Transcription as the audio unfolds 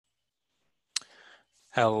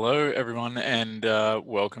Hello, everyone, and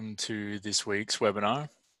welcome to this week's webinar,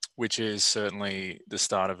 which is certainly the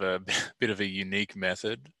start of a bit of a unique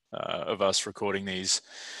method of us recording these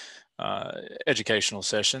educational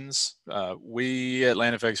sessions. We at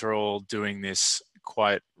LandFX are all doing this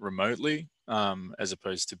quite remotely, as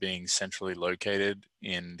opposed to being centrally located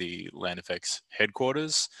in the LandFX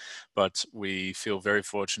headquarters, but we feel very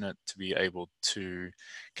fortunate to be able to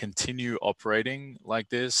continue operating like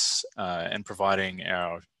this and providing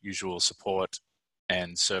our usual support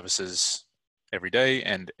and services every day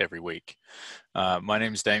and every week. My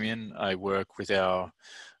name is Damien. I work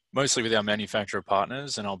mostly with our manufacturer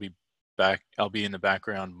partners, and I'll be in the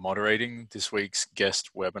background moderating this week's guest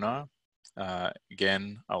webinar.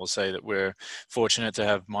 Again, I will say that we're fortunate to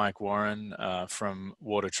have Mike Warren from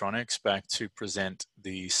Watertronics back to present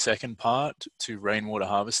the second part to rainwater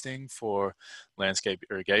harvesting for landscape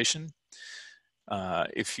irrigation.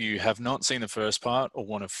 If you have not seen the first part or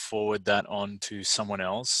want to forward that on to someone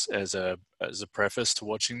else as a preface to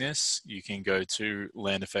watching this, you can go to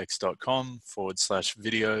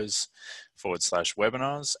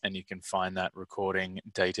landfx.com/videos/webinars, and you can find that recording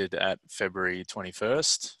dated at February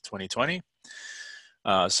 21st, 2020.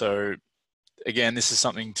 So again, this is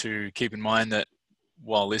something to keep in mind, that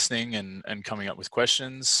while listening and coming up with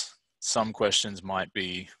questions, some questions might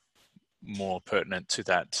be more pertinent to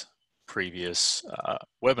that previous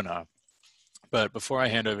webinar. But before I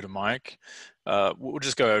hand over to Mike, we'll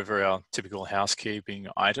just go over our typical housekeeping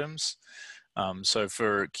items. So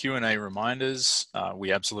for Q&A reminders,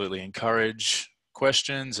 we absolutely encourage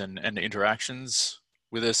questions and interactions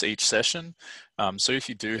with us each session. So if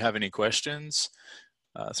you do have any questions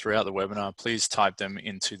throughout the webinar, please type them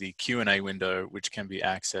into the Q&A window, which can be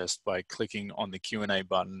accessed by clicking on the Q&A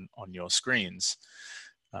button on your screens.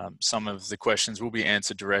 Some of the questions will be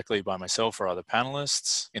answered directly by myself or other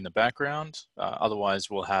panelists in the background. Otherwise,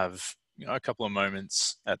 we'll have a couple of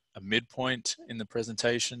moments at a midpoint in the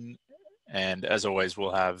presentation. And as always,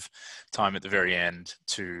 we'll have time at the very end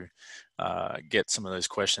to get some of those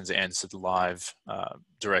questions answered live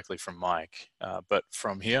directly from Mike. But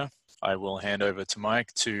from here, I will hand over to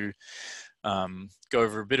Mike to go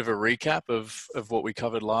over a bit of a recap of what we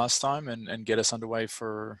covered last time and get us underway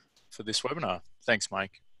for this webinar. Thanks,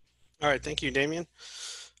 Mike. All right, thank you, Damien.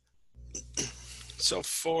 So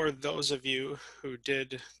for those of you who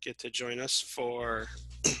did get to join us for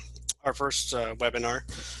our first webinar,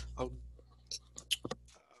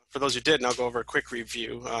 for those who didn't, I'll go over a quick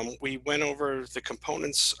review. We went over the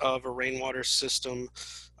components of a rainwater system,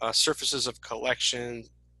 surfaces of collection,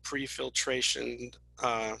 pre-filtration,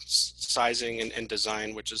 sizing and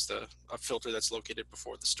design, which is a filter that's located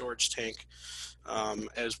before the storage tank,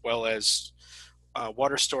 as well as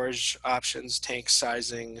water storage options, tank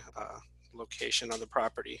sizing, location on the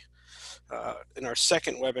property. In our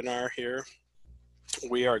second webinar here,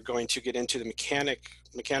 we are going to get into the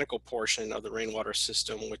mechanical portion of the rainwater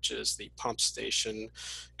system, which is the pump station,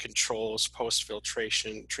 controls,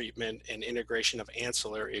 post-filtration, treatment, and integration of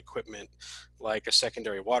ancillary equipment like a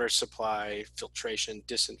secondary water supply, filtration,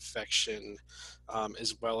 disinfection,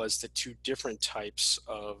 as well as the two different types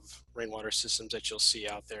of rainwater systems that you'll see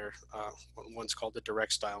out there. One's called the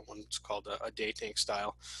direct style, one's called a day tank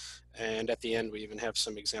style. And at the end, we even have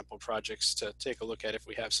some example projects to take a look at if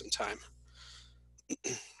we have some time.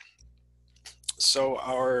 So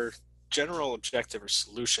our general objective or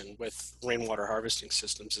solution with rainwater harvesting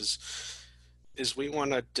systems is we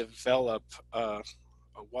want to develop a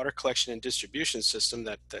water collection and distribution system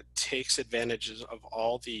that takes advantages of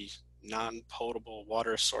all the non-potable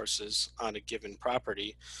water sources on a given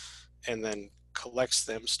property, and then collects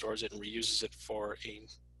them, stores it, and reuses it for a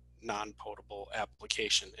non-potable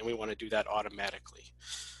application. And we want to do that automatically.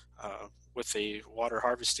 With a water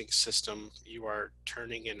harvesting system, you are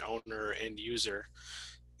turning an owner and user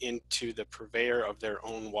into the purveyor of their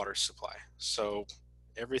own water supply. So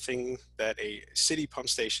everything that a city pump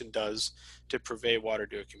station does to purvey water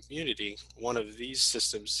to a community, one of these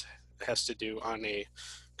systems has to do on a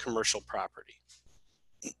commercial property.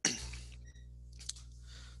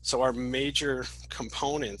 So our major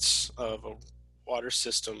components of a water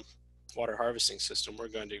harvesting system, we're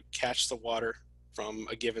going to catch the water from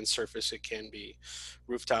a given surface. It can be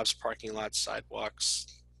rooftops, parking lots, sidewalks,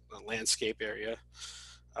 a landscape area.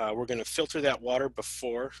 We're going to filter that water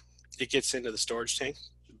before it gets into the storage tank.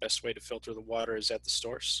 The best way to filter the water is at the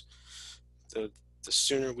source. The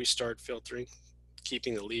sooner we start filtering,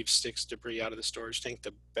 keeping the leaves, sticks, debris out of the storage tank,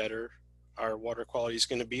 the better our water quality is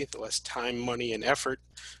going to be. The less time, money, and effort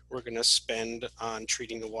we're going to spend on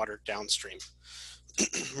treating the water downstream.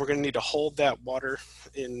 We're going to need to hold that water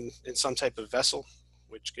in some type of vessel.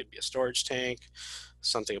 which could be a storage tank,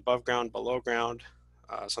 something above ground, below ground,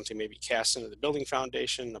 something maybe cast into the building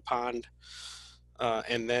foundation, a pond.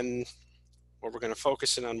 And then what we're going to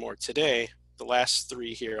focus in on more today, the last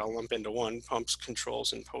three here, I'll lump into one: pumps,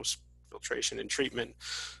 controls, and post-filtration and treatment.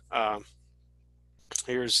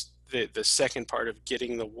 Here's the second part of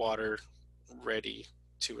getting the water ready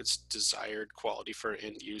to its desired quality for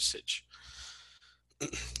end usage.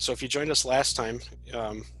 So if you joined us last time,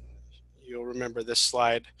 you'll remember this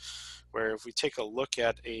slide where if we take a look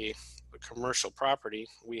at a commercial property,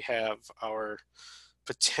 we have our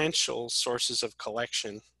potential sources of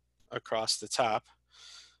collection across the top,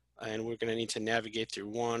 and we're going to need to navigate through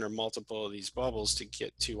one or multiple of these bubbles to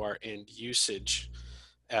get to our end usage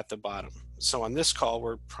at the bottom. So on this call,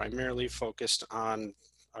 we're primarily focused on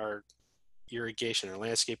our irrigation or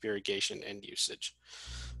landscape irrigation end usage.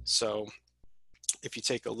 So if you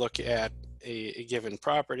take a look at a given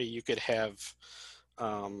property, you could have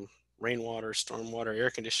rainwater, stormwater, air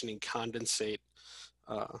conditioning, condensate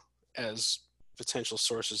as potential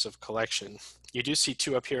sources of collection. You do see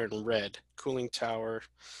two up here in red: cooling tower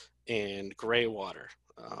and gray water.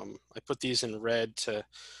 I put these in red to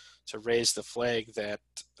raise the flag that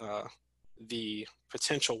the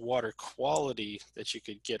potential water quality that you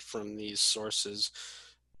could get from these sources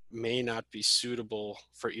may not be suitable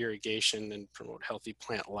for irrigation and promote healthy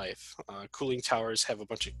plant life. Cooling towers have a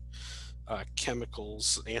bunch of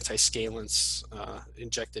chemicals, anti-scalants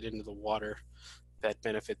injected into the water that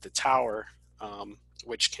benefit the tower,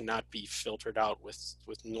 which cannot be filtered out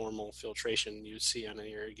with normal filtration you see on an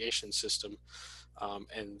irrigation system.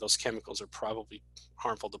 And those chemicals are probably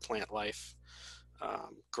harmful to plant life.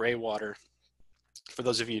 Gray water, for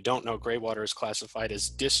those of you who don't know, gray water is classified as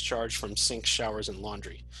discharge from sinks, showers, and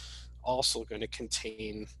laundry. Also going to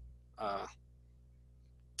contain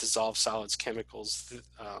dissolved solids, chemicals,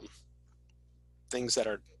 things that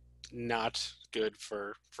are not good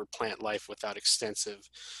for plant life without extensive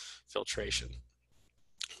filtration.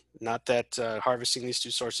 Not that harvesting these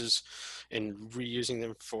two sources and reusing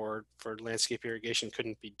them for landscape irrigation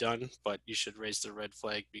couldn't be done, but you should raise the red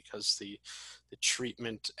flag because the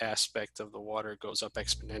treatment aspect of the water goes up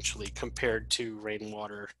exponentially compared to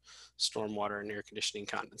rainwater, stormwater, and air conditioning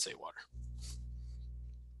condensate water.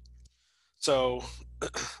 So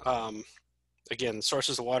again,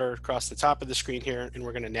 sources of water across the top of the screen here, and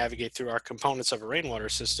we're going to navigate through our components of a rainwater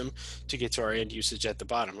system to get to our end usage at the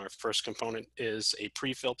bottom. Our first component is a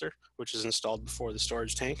pre-filter, which is installed before the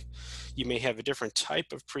storage tank. You may have a different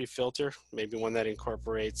type of pre-filter, maybe one that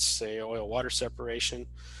incorporates, say, oil water separation,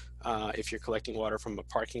 if you're collecting water from a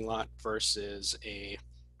parking lot versus a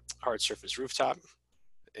hard surface rooftop.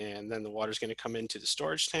 And then the water is going to come into the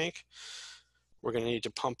storage tank. We're going to need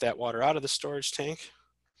to pump that water out of the storage tank.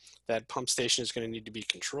 That pump station is going to need to be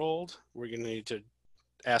controlled. We're going to need to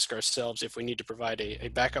ask ourselves if we need to provide a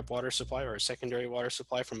backup water supply or a secondary water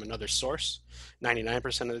supply from another source.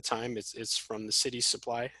 99% of the time it's from the city's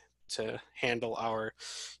supply to handle our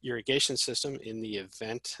irrigation system in the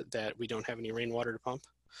event that we don't have any rainwater to pump.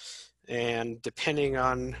 And depending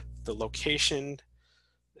on the location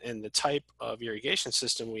and the type of irrigation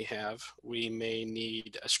system we have, we may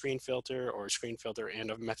need a screen filter or a screen filter and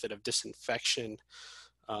a method of disinfection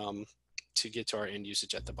to get to our end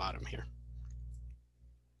usage at the bottom here.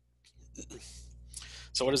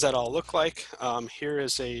 So what does that all look like? Here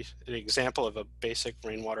is an example of a basic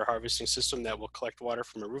rainwater harvesting system that will collect water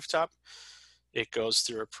from a rooftop. It goes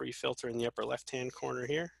through a pre-filter in the upper left-hand corner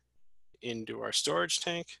here into our storage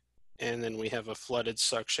tank, and then we have a flooded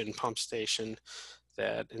suction pump station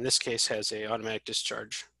that in this case has a automatic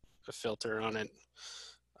discharge, a filter on it,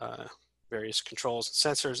 various controls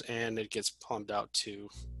and sensors, and it gets plumbed out to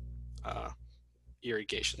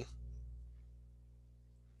irrigation.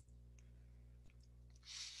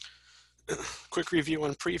 Quick review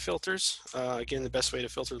on pre-filters. Again, the best way to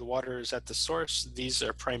filter the water is at the source. These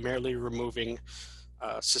are primarily removing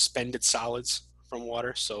suspended solids from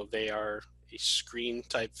water, so they are a screen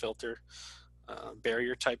type filter,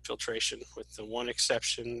 barrier type filtration, with the one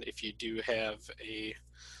exception if you do have a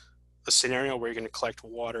scenario where you're going to collect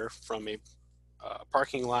water from a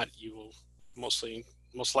parking lot, you will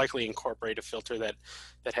most likely incorporate a filter that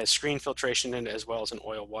has screen filtration in it, as well as an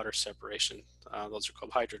oil water separation. Those are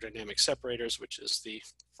called hydrodynamic separators, which is the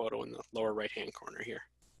photo in the lower right hand corner here.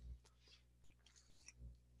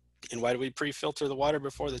 And why do we pre-filter the water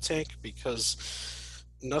before the tank? Because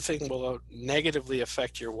nothing will negatively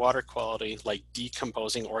affect your water quality like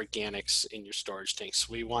decomposing organics in your storage tanks.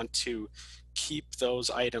 We want to keep those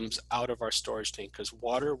items out of our storage tank because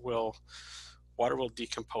water will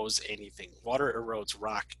decompose anything. Water erodes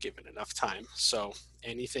rock given enough time. So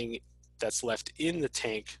anything that's left in the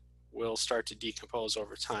tank will start to decompose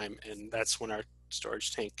over time, and that's when our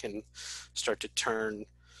storage tank can start to turn,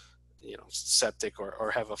 septic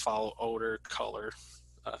or have a foul odor, color,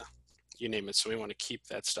 you name it. So we want to keep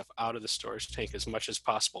that stuff out of the storage tank as much as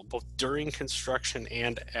possible, both during construction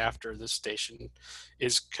and after the station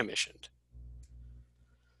is commissioned.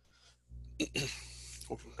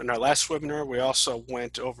 In our last webinar, we also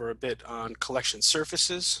went over a bit on collection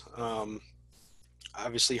surfaces.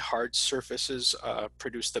 Obviously, hard surfaces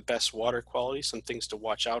produce the best water quality. Some things to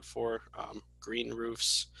watch out for: green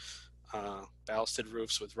roofs, ballasted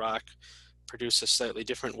roofs with rock produce a slightly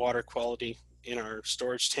different water quality in our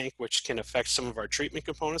storage tank, which can affect some of our treatment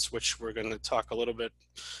components, which we're going to talk a little bit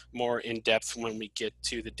more in depth when we get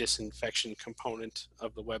to the disinfection component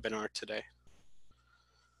of the webinar today.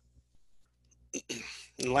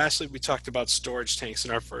 And lastly, we talked about storage tanks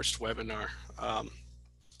in our first webinar.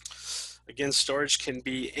 Again, storage can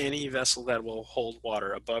be any vessel that will hold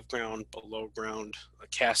water above ground, below ground,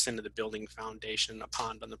 cast into the building foundation, a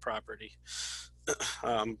pond on the property.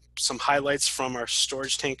 Some highlights from our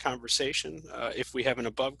storage tank conversation. If we have an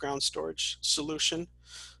above ground storage solution,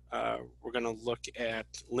 we're going to look at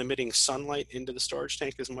limiting sunlight into the storage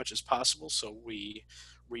tank as much as possible, so we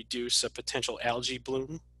reduce a potential algae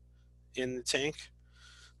bloom in the tank.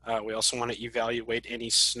 We also want to evaluate any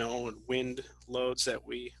snow and wind loads that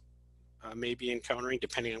we may be encountering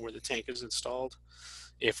depending on where the tank is installed.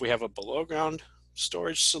 If we have a below ground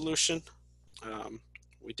storage solution,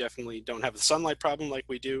 we definitely don't have the sunlight problem like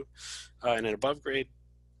we do in an above grade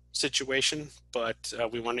situation, but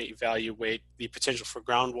we want to evaluate the potential for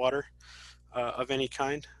groundwater of any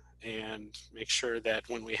kind, and make sure that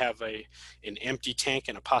when we have an empty tank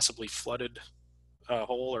and a possibly flooded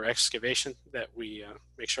hole or excavation, that we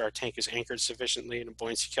make sure our tank is anchored sufficiently and a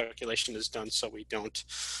buoyancy calculation is done so we don't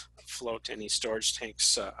float any storage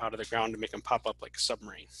tanks out of the ground to make them pop up like a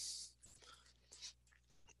submarine.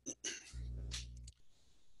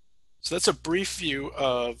 So that's a brief view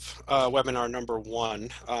of webinar number 1.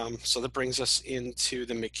 So that brings us into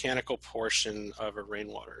the mechanical portion of a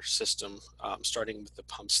rainwater system, starting with the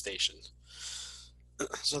pump station.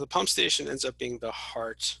 So the pump station ends up being the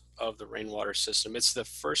heart of the rainwater system. It's the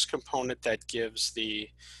first component that gives the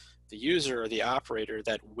user or the operator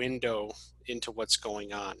that window into what's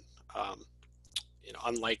going on.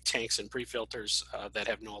 Unlike tanks and pre-filters that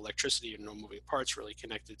have no electricity or no moving parts really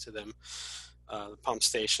connected to them, the pump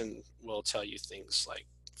station will tell you things like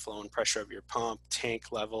flow and pressure of your pump,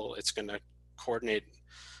 tank level. It's going to coordinate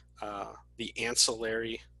the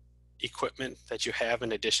ancillary equipment that you have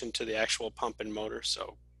in addition to the actual pump and motor.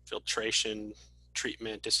 So filtration,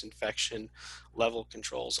 treatment, disinfection, level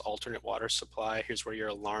controls, alternate water supply. Here's where your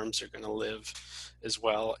alarms are going to live as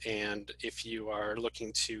well. And if you are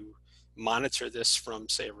looking to monitor this from,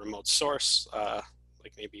 say, a remote source,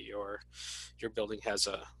 like maybe your building has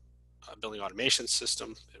a building automation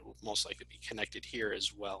system, it will most likely be connected here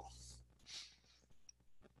as well.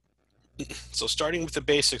 So starting with the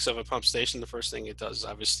basics of a pump station, the first thing it does is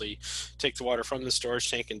obviously take the water from the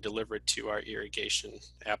storage tank and deliver it to our irrigation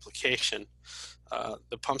application.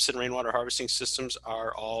 The pumps and rainwater harvesting systems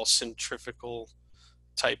are all centrifugal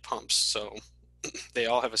type pumps. So they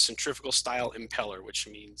all have a centrifugal style impeller, which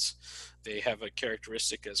means they have a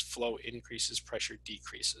characteristic as flow increases, pressure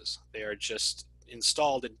decreases. They are just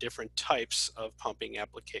installed in different types of pumping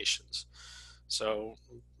applications. So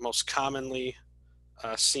most commonly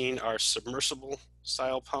seen are submersible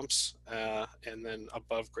style pumps, and then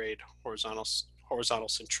above grade horizontal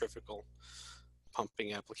centrifugal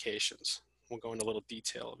pumping applications. We'll go into a little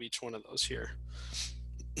detail of each one of those here.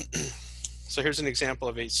 So here's an example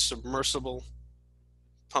of a submersible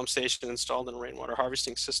pump station installed in a rainwater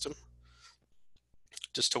harvesting system.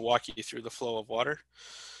 Just to walk you through the flow of water,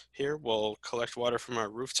 here we'll collect water from our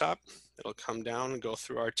rooftop. It'll come down and go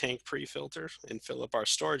through our tank pre-filter and fill up our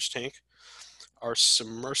storage tank. Our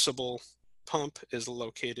submersible pump is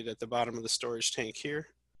located at the bottom of the storage tank here,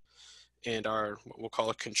 and our what we'll call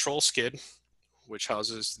a control skid, which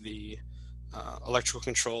houses the electrical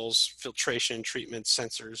controls, filtration, treatment,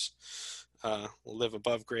 sensors, will live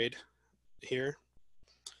above grade here.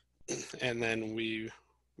 And then we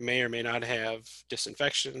may or may not have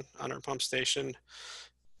disinfection on our pump station,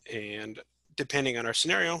 and depending on our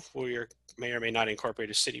scenario, we may or may not incorporate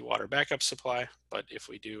a city water backup supply, but if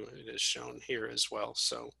we do, it is shown here as well.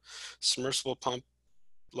 So submersible pump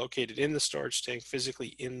located in the storage tank,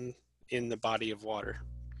 physically in the body of water.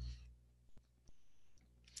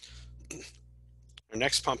 Our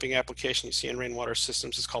next pumping application you see in rainwater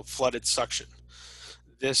systems is called flooded suction.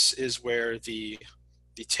 This is where the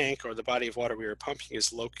tank or the body of water we are pumping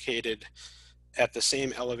is located at the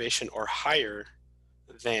same elevation or higher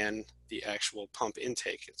than the actual pump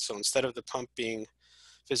intake. So instead of the pump being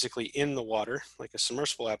physically in the water, like a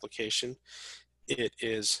submersible application, it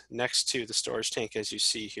is next to the storage tank as you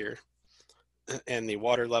see here. And the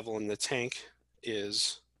water level in the tank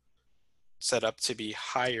is set up to be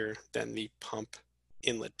higher than the pump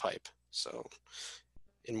inlet pipe. So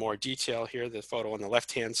in more detail here, the photo on the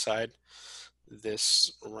left-hand side,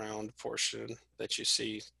 this round portion that you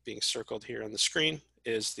see being circled here on the screen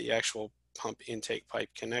is the actual pump intake pipe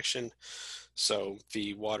connection. So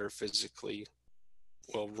the water physically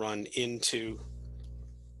will run into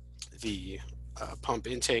the pump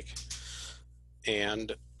intake,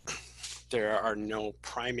 and there are no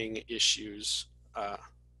priming issues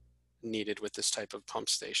needed with this type of pump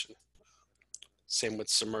station. Same with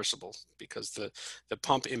submersible, because the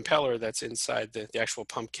pump impeller that's inside the actual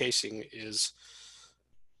pump casing is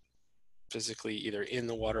physically either in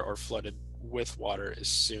the water or flooded with water as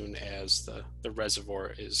soon as the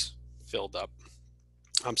reservoir is filled up.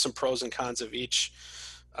 Some pros and cons of each.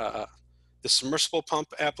 The submersible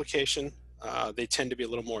pump application, they tend to be a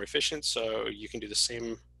little more efficient, so you can do the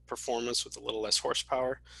same performance with a little less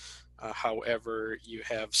horsepower. However, you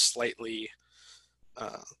have slightly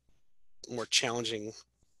more challenging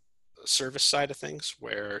service side of things,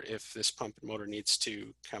 where if this pump and motor needs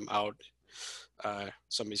to come out,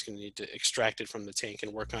 somebody's going to need to extract it from the tank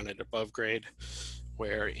and work on it above grade,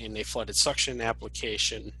 where in a flooded suction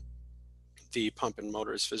application, the pump and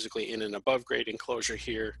motor is physically in an above grade enclosure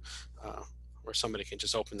here, where somebody can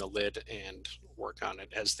just open the lid and work on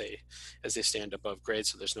it as they stand above grade,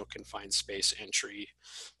 so there's no confined space entry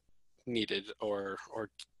needed or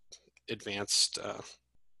advanced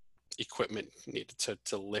equipment needed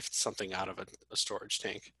to lift something out of a storage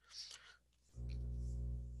tank.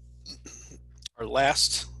 Our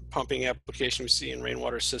last pumping application we see in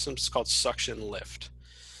rainwater systems is called suction lift.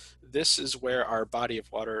 This is where our body of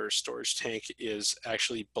water storage tank is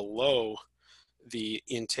actually below the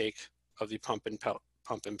intake of the pump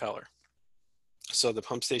impeller. So the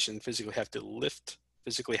pump station physically has to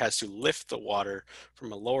lift the water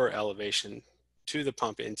from a lower elevation to the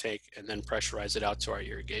pump intake and then pressurize it out to our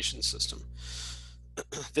irrigation system.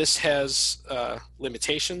 This has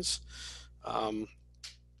limitations.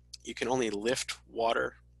 You can only lift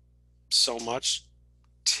water so much,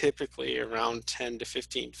 typically around 10 to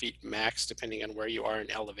 15 feet max, depending on where you are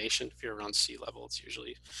in elevation. If you're around sea level, it's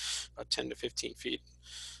usually about 10 to 15 feet.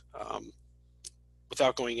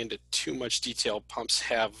 Without going into too much detail, pumps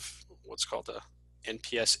have what's called a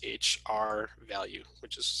NPSHR value,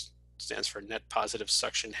 which stands for net positive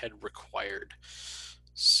suction head required.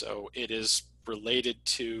 So it is related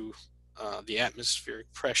to the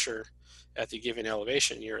atmospheric pressure at the given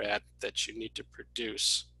elevation you're at that you need to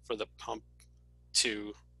produce for the pump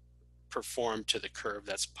to perform to the curve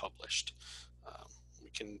that's published.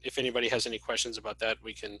 If anybody has any questions about that,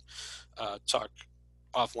 we can talk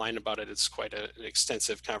offline about it. It's quite an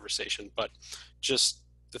extensive conversation, but just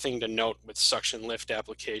the thing to note with suction lift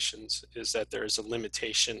applications is that there is a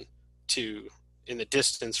limitation in the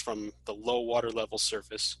distance from the low water level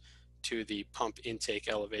surface to the pump intake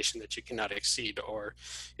elevation that you cannot exceed, or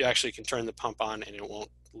you actually can turn the pump on and it won't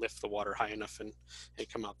lift the water high enough and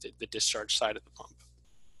come out the discharge side of the pump.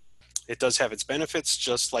 It does have its benefits,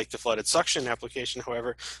 just like the flooded suction application.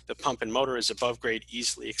 However, the pump and motor is above grade,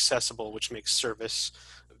 easily accessible, which makes service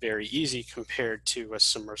very easy compared to a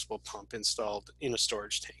submersible pump installed in a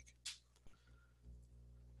storage tank.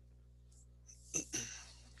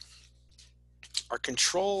 Our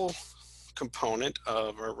control component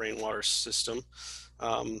of our rainwater system,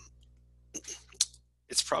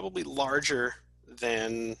 it's probably larger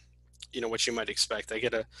than what you might expect. I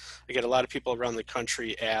get a lot of people around the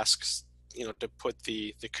country ask to put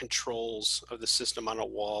the controls of the system on a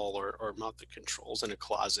wall or mount the controls in a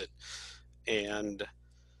closet, and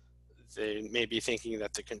they may be thinking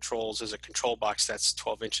that the controls is a control box that's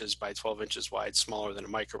 12 inches by 12 inches wide, smaller than a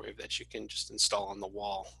microwave, that you can just install on the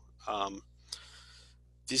wall.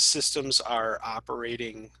 These systems are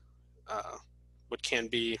operating what can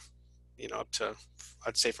be up to,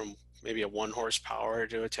 I'd say, from maybe a 1 horsepower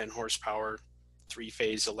to a 10 horsepower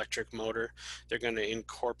 3-phase electric motor. They're going to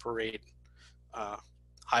incorporate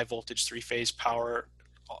high voltage 3-phase power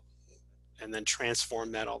and then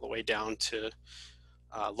transform that all the way down to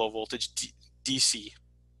low voltage DC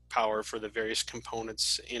power for the various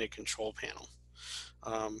components in a control panel.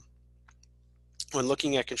 When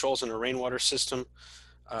looking at controls in a rainwater system,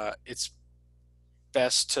 it's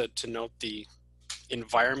best to note the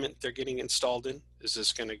environment they're getting installed in. Is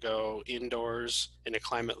this going to go indoors in a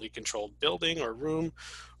climately controlled building or room,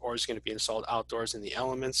 or is it going to be installed outdoors in the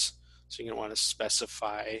elements? So you're going to want to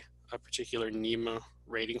specify a particular NEMA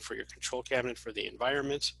rating for your control cabinet for the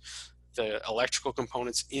environment. The electrical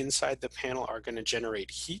components inside the panel are going to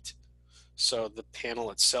generate heat. So the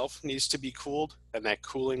panel itself needs to be cooled, and that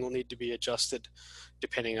cooling will need to be adjusted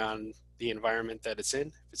depending on the environment that it's in.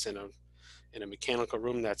 If it's in a mechanical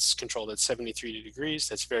room that's controlled at 73 degrees,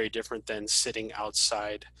 that's very different than sitting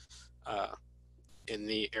outside in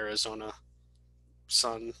the Arizona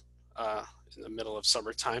sun in the middle of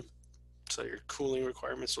summertime. So your cooling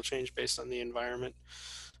requirements will change based on the environment.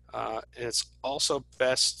 And it's also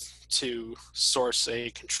best to source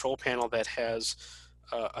a control panel that has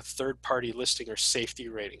a third-party listing or safety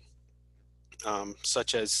rating,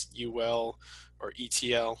 such as UL or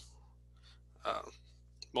ETL.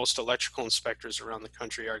 Most electrical inspectors around the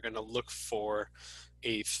country are going to look for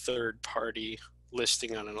a third-party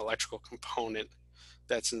listing on an electrical component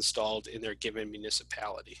that's installed in their given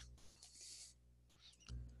municipality.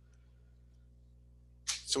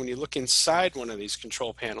 So when you look inside one of these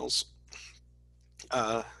control panels,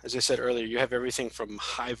 as I said earlier, you have everything from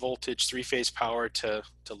high voltage 3-phase power to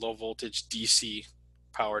low voltage DC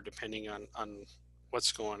power, depending on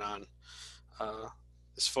what's going on.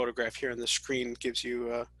 This photograph here on the screen gives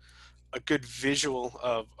you a good visual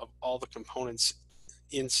of all the components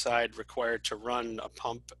inside required to run a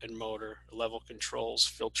pump and motor, level controls,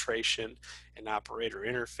 filtration, an operator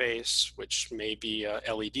interface, which may be a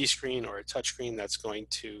LED screen or a touch screen that's going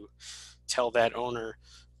to tell that owner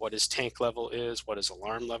what his tank level is, what his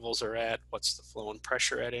alarm levels are at, what's the flow and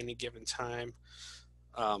pressure at any given time,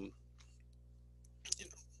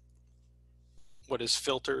 what his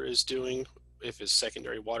filter is doing, if his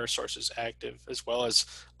secondary water source is active, as well as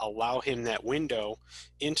allow him that window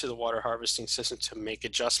into the water harvesting system to make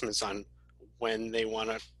adjustments on when they want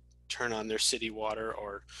to turn on their city water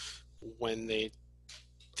or when they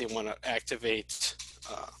want to activate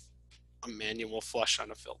a manual flush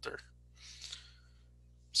on a filter.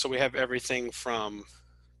 So we have everything from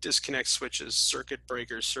disconnect switches, circuit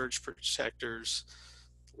breakers, surge protectors,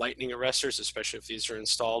 lightning arresters, especially if these are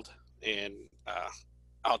installed in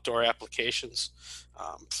outdoor applications.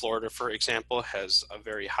 Florida, for example, has a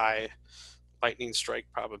very high lightning strike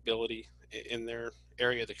probability in their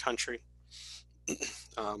area of the country.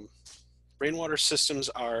 Rainwater systems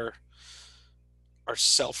are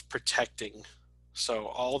self-protecting. So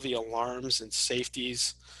all the alarms and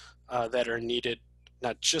safeties that are needed,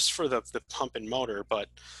 not just for the pump and motor, but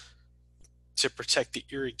to protect the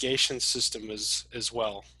irrigation system as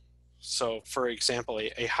well. So for example,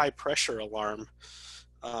 a high pressure alarm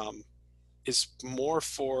is more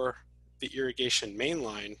for the irrigation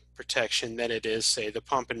mainline protection than it is, say, the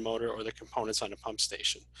pump and motor or the components on a pump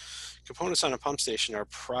station. Components on a pump station are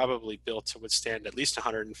probably built to withstand at least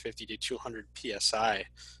 150 to 200 psi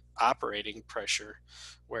operating pressure,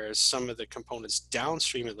 whereas some of the components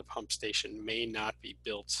downstream of the pump station may not be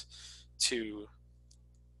built to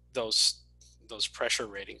those pressure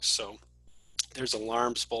ratings. So there's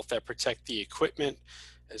alarms both that protect the equipment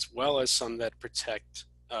as well as some that protect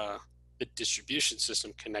the distribution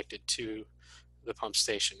system connected to the pump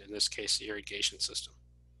station, in this case the irrigation system.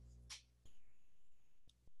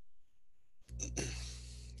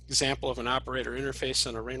 Example of an operator interface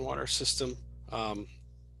on a rainwater system. Again,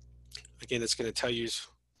 it's going to tell you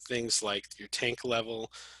things like your tank level,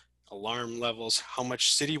 alarm levels, how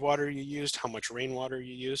much city water you used, how much rainwater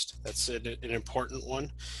you used. That's an important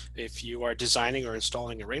one. If you are designing or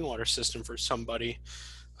installing a rainwater system for somebody,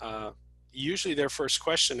 usually their first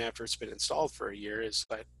question after it's been installed for a year is,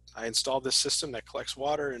 I installed this system that collects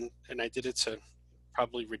water and I did it to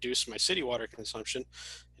probably reduce my city water consumption.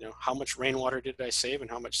 You know, how much rainwater did I save and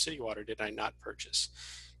how much city water did I not purchase?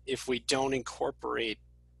 If we don't incorporate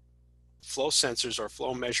flow sensors or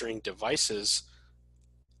flow measuring devices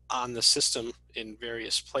on the system in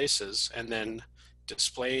various places and then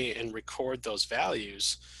display and record those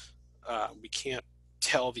values, we can't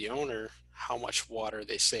tell the owner how much water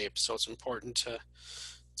they saved. So it's important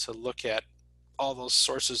to look at all those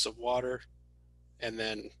sources of water and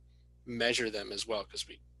then measure them as well, because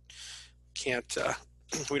we can't,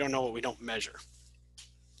 we don't know what we don't measure.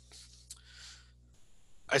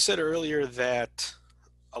 I said earlier that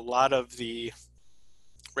a lot of the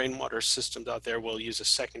rainwater systems out there will use a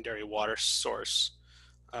secondary water source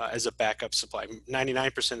as a backup supply.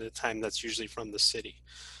 99% of the time, that's usually from the city.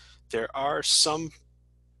 There are some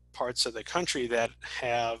parts of the country that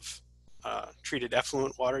have treated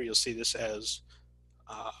effluent water. You'll see this as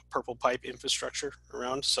purple pipe infrastructure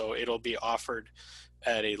around, so it'll be offered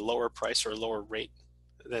at a lower price or lower rate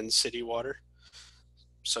than city water.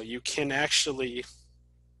 So you can actually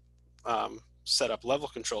set up level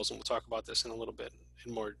controls, and we'll talk about this in a little bit,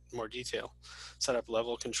 in more detail. Set up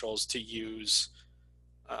level controls to use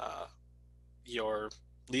your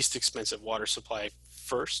least expensive water supply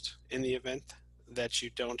first in the event that you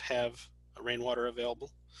don't have rainwater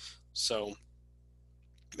available. So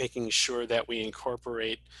making sure that we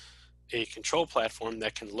incorporate a control platform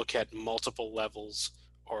that can look at multiple levels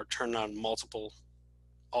or turn on multiple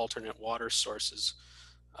alternate water sources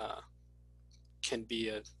can be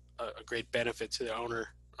a great benefit to the owner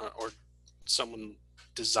or someone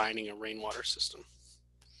designing a rainwater system.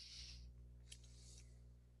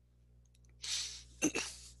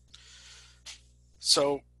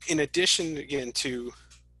 So in addition, again, to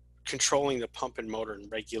controlling the pump and motor and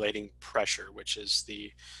regulating pressure, which is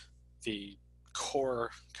the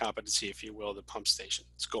core competency, if you will, of the pump station.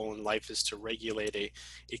 Its goal in life is to regulate a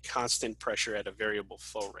constant pressure at a variable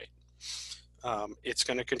flow rate. It's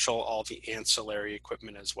going to control all the ancillary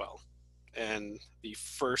equipment as well. And the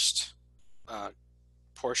first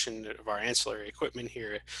portion of our ancillary equipment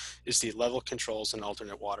here is the level controls and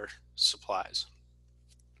alternate water supplies.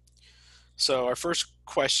 So our first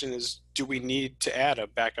question is, do we need to add a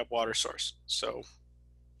backup water source? So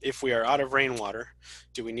if we are out of rainwater,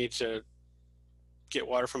 do we need to get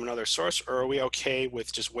water from another source, or are we okay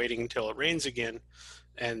with just waiting until it rains again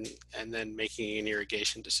and then making an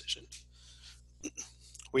irrigation decision?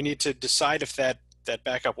 We need to decide if that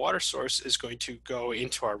backup water source is going to go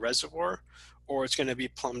into our reservoir or it's going to be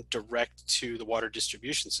plumbed direct to the water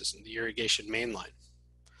distribution system, the irrigation main line.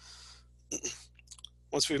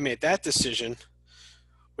 Once we've made that decision,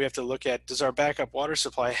 we have to look at, does our backup water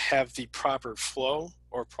supply have the proper flow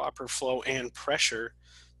and pressure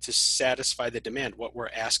to satisfy the demand, what we're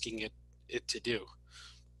asking it to do?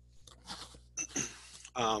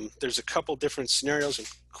 There's a couple different scenarios and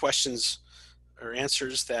questions or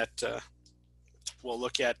answers that we'll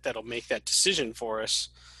look at that'll make that decision for us,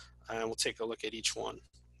 and we'll take a look at each one.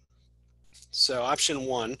 So option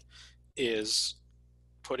one is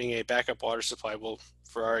putting a backup water supply,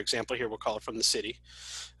 for our example here, we'll call it from the city,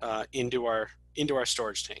 into our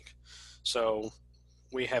storage tank. So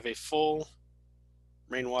we have a full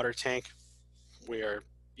rainwater tank. We are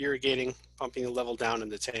irrigating, pumping the level down in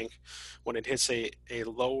the tank. When it hits a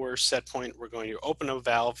lower set point, we're going to open a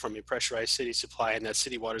valve from a pressurized city supply, and that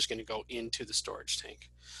city water is going to go into the storage tank.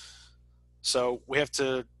 So we have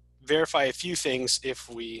to verify a few things if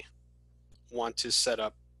we want to set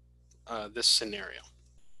up this scenario.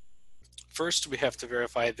 First, we have to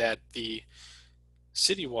verify that the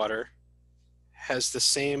city water has the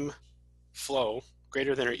same flow,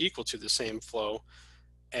 greater than or equal to the same flow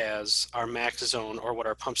as our max zone or what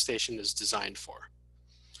our pump station is designed for.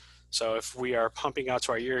 So if we are pumping out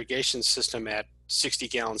to our irrigation system at 60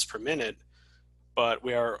 gallons per minute, but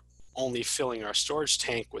we are only filling our storage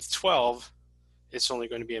tank with 12, it's only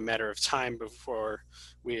going to be a matter of time before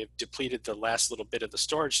we have depleted the last little bit of the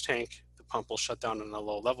storage tank. The pump will shut down on a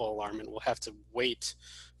low level alarm, and we'll have to wait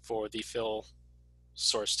for the fill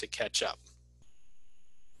source to catch up.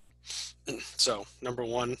 So number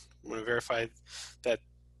one, I'm going to verify that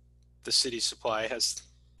the city supply has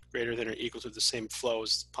greater than or equal to the same flow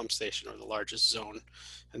as the pump station or the largest zone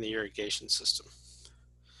in the irrigation system.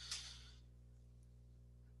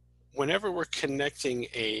 Whenever we're connecting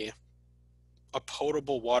a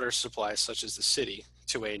potable water supply, such as the city,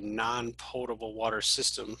 to a non-potable water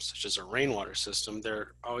system, such as a rainwater system,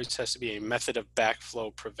 there always has to be a method of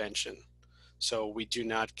backflow prevention. So we do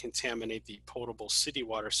not contaminate the potable city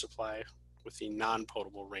water supply with the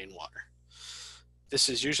non-potable rainwater. This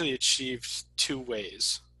is usually achieved two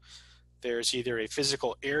ways. There's either a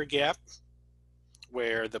physical air gap,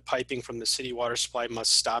 where the piping from the city water supply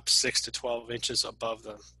must stop 6 to 12 inches above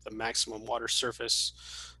the maximum water surface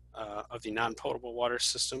of the non-potable water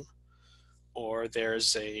system, or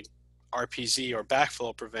there's a RPZ or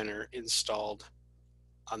backflow preventer installed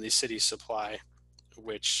on the city supply,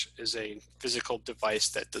 which is a physical device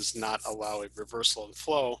that does not allow a reversal in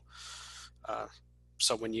flow.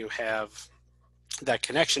 So when you have that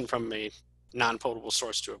connection from a non-potable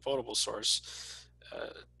source to a potable source,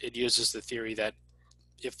 it uses the theory that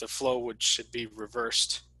if the flow should be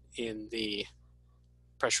reversed in the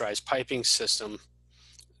pressurized piping system,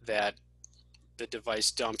 that the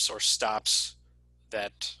device dumps or stops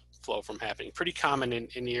that flow from happening. Pretty common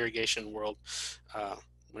in the irrigation world.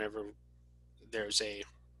 Whenever there's a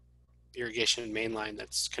irrigation main line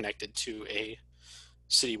that's connected to a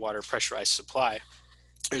city water pressurized supply,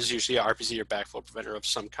 there's usually an RPZ or backflow preventer of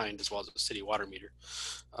some kind, as well as a city water meter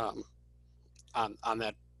on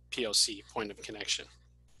that POC, point of connection.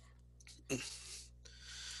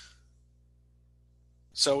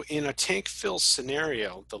 So in a tank fill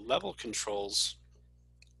scenario, the level controls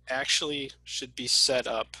actually should be set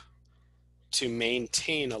up to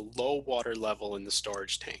maintain a low water level in the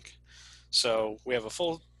storage tank. So we have a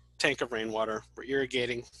full tank of rainwater, we're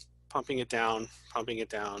irrigating, pumping it down, pumping it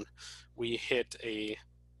down. We hit a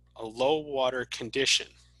low water condition,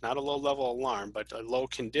 not a low level alarm, but a low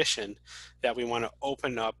condition that we want to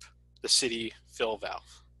open up the city fill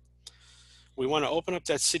valve. We want to open up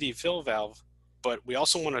that city fill valve, but we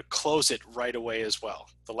also want to close it right away as well.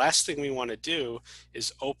 The last thing we want to do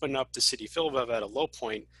is open up the city fill valve at a low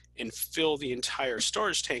point and fill the entire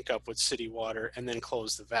storage tank up with city water and then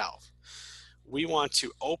close the valve. We want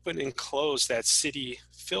to open and close that city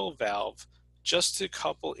fill valve just a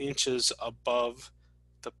couple inches above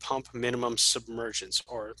the pump minimum submergence,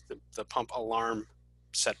 or the pump alarm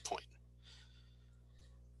set point,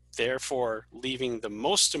 therefore leaving the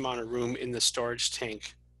most amount of room in the storage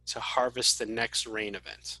tank to harvest the next rain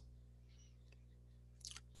event.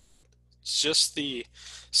 Just the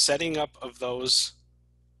setting up of those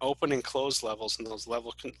open and close levels and those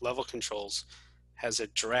level controls has a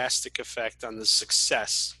drastic effect on the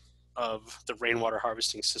success of the rainwater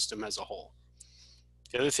harvesting system as a whole.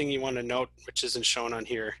 The other thing you want to note, which isn't shown on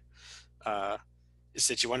here, is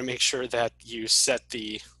that you want to make sure that you set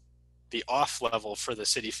the off level for the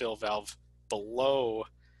city fill valve below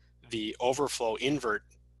the overflow invert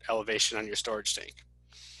elevation on your storage tank.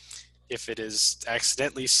 If it is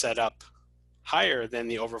accidentally set up higher than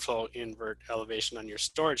the overflow invert elevation on your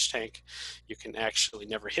storage tank, you can actually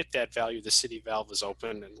never hit that value. The city valve is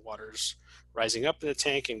open and water's rising up in the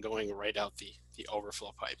tank and going right out the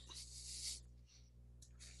overflow pipe.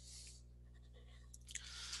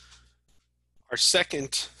 Our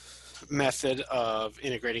second method of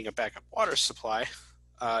integrating a backup water supply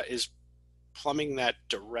is plumbing that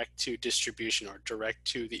direct to distribution or direct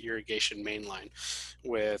to the irrigation main line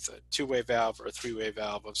with a two-way valve or a three-way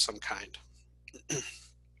valve of some kind.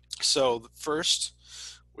 So first,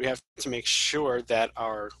 we have to make sure that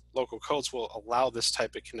our local codes will allow this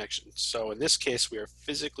type of connection. So in this case, we are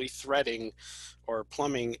physically threading or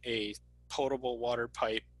plumbing a potable water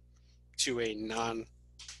pipe to a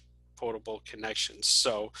non-potable connection.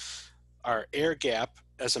 So our air gap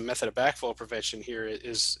as a method of backflow prevention here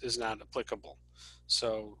is not applicable.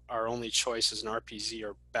 So our only choice is an RPZ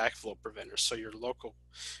or backflow preventer. So your local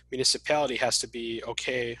municipality has to be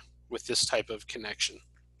okay with this type of connection.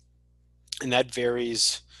 And that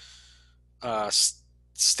varies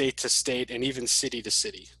state to state and even city to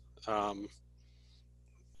city. Where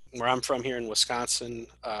I'm from here in Wisconsin,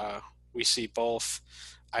 we see both.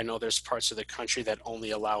 I know there's parts of the country that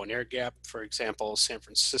only allow an air gap. For example, San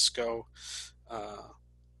Francisco,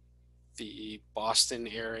 the Boston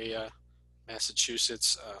area,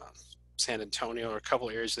 Massachusetts, San Antonio, are a couple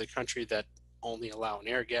areas of the country that only allow an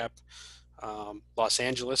air gap. Los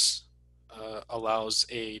Angeles allows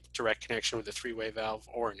a direct connection with a three-way valve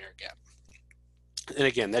or an air gap. And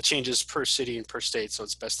again, that changes per city and per state, so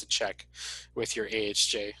it's best to check with your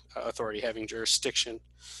AHJ authority having jurisdiction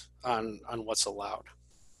on what's allowed.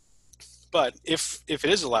 But if it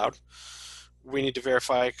is allowed, we need to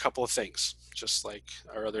verify a couple of things, just like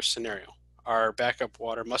our other scenario. Our backup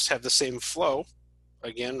water must have the same flow,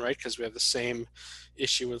 again, right, because we have the same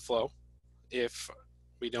issue with flow. If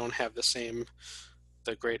we don't have the same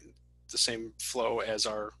flow as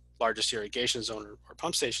our largest irrigation zone or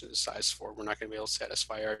pump station is sized for, we're not going to be able to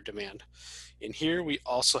satisfy our demand. In here, we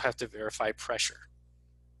also have to verify pressure.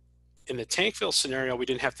 In the tank fill scenario, we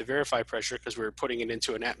didn't have to verify pressure because we were putting it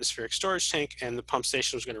into an atmospheric storage tank, and the pump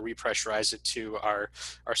station was going to repressurize it to our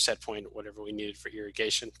set point, whatever we needed for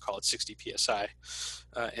irrigation, call it 60 psi.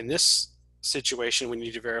 In this situation, we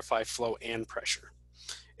need to verify flow and pressure,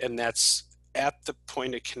 and that's at the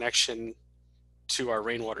point of connection to our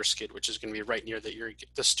rainwater skid, which is going to be right near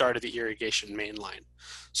the start of the irrigation main line.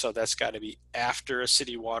 So that's got to be after a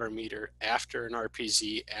city water meter, after an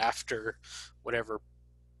RPZ, after whatever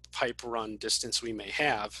pipe run distance we may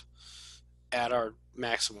have. At our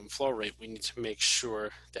maximum flow rate, we need to make sure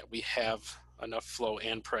that we have enough flow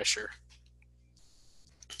and pressure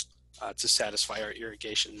to satisfy our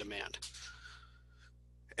irrigation demand.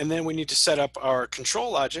 And then we need to set up our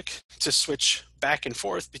control logic to switch back and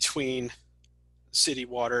forth between city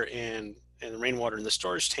water and rainwater in the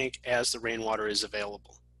storage tank as the rainwater is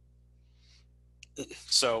available.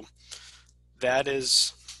 So that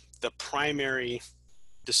is the primary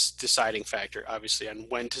deciding factor, obviously, on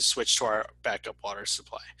when to switch to our backup water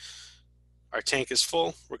supply. Our tank is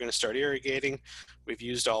full, we're going to start irrigating. We've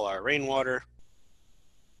used all our rainwater.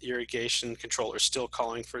 The irrigation controller is still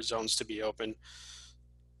calling for zones to be open.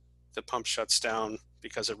 The pump shuts down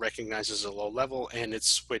because it recognizes a low level and it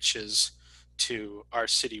switches to our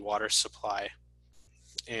city water supply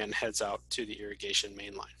and heads out to the irrigation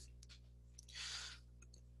main line.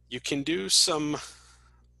 You can do some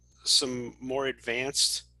more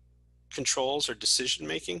advanced controls or decision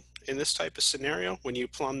making in this type of scenario when you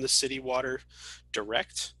plumb the city water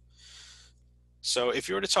direct. So if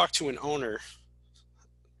you were to talk to an owner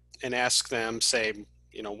and ask them, say,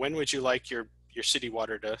 when would you like your city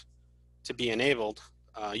water to be enabled?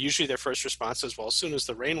 Usually their first response is, well, as soon as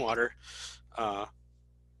the rainwater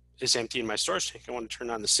is empty in my storage tank, I want to turn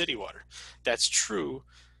on the city water. That's true,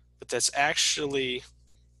 but that's actually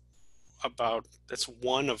that's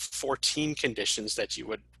one of 14 conditions that you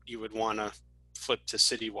would want to flip to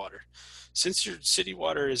city water. Since your city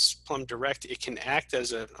water is plumb direct, it can act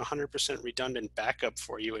as a 100% redundant backup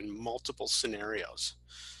for you in multiple scenarios.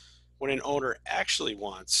 What an owner actually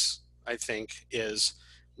wants, I think, is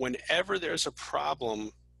whenever there's a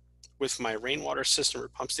problem with my rainwater system or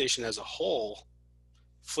pump station as a whole,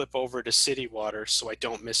 flip over to city water so I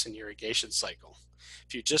don't miss an irrigation cycle.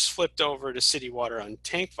 If you just flipped over to city water on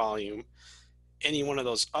tank volume, any one of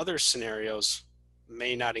those other scenarios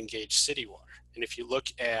may not engage city water. And if you look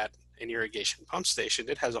at an irrigation pump station,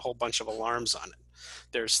 it has a whole bunch of alarms on it.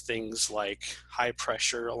 There's things like high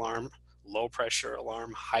pressure alarm, low pressure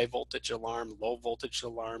alarm, high voltage alarm, low voltage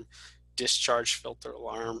alarm, discharge filter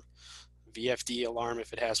alarm, VFD alarm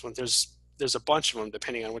if it has one. There's a bunch of them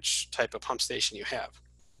depending on which type of pump station you have.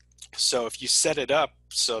 So if you set it up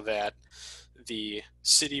so that the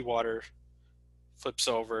city water flips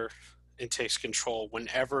over and takes control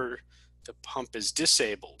whenever the pump is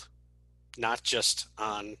disabled, not just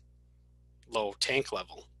on low tank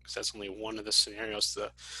level, because that's only one of the scenarios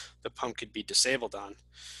the pump could be disabled on,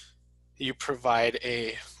 you provide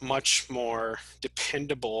a much more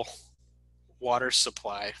dependable water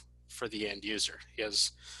supply for the end user. He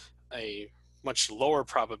has a much lower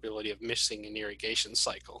probability of missing an irrigation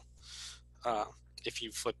cycle if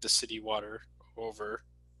you flip the city water over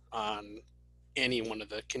on any one of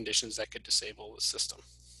the conditions that could disable the system.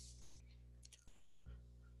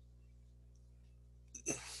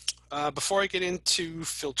 Before I get into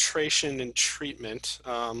filtration and treatment,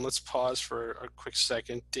 let's pause for a quick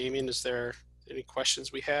second. Damien, is there any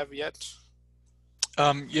questions we have yet?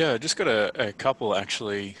 Yeah, just got a couple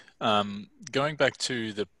actually. Going back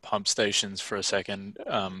to the pump stations for a second,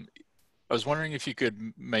 I was wondering if you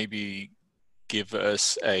could maybe give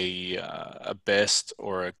us a best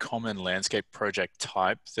or a common landscape project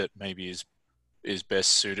type that maybe is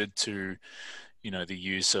best suited to, the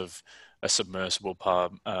use of a submersible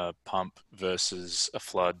pump versus a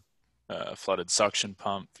flooded suction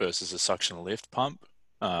pump versus a suction lift pump.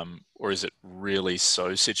 Or is it really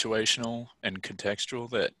so situational and contextual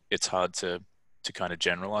that it's hard to kind of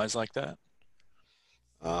generalize like that?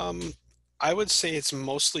 I would say it's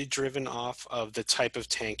mostly driven off of the type of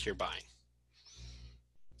tank you're buying.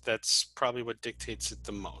 That's probably what dictates it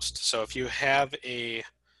the most. So if you have a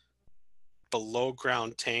below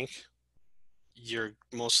ground tank, you're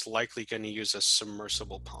most likely going to use a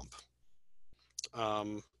submersible pump.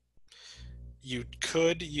 You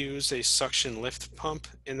could use a suction lift pump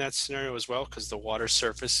in that scenario as well, because the water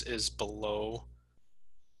surface is below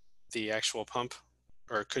the actual pump,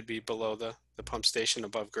 or it could be below the pump station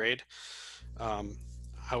above grade.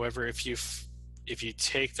 However, if you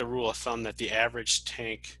take the rule of thumb that the average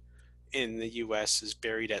tank in the US is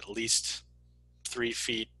buried at least 3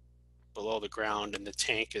 feet below the ground, and the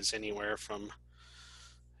tank is anywhere from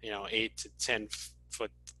 8 to 10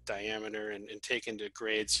 foot diameter, and take into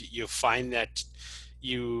grades, you'll find that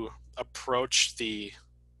you approach the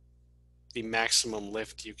maximum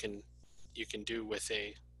lift you can do with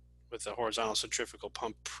a horizontal centrifugal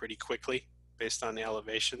pump pretty quickly based on the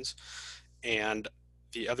elevations. And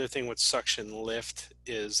the other thing with suction lift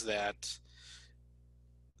is that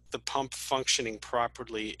the pump functioning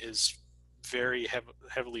properly is very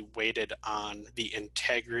heavily weighted on the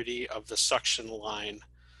integrity of the suction line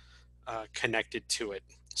connected to it.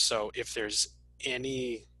 So if there's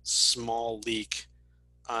any small leak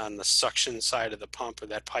on the suction side of the pump or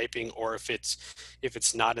that piping, or if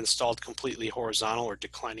it's not installed completely horizontal or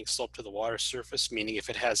declining slope to the water surface, meaning if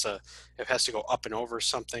it has to go up and over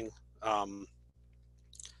something,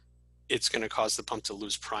 it's going to cause the pump to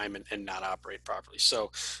lose prime and not operate properly.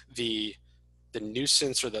 So the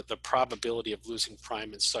nuisance or the probability of losing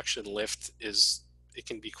prime in suction lift it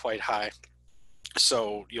can be quite high.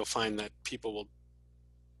 So you'll find that people will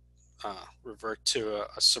revert to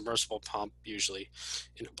a submersible pump, usually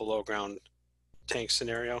in a below ground tank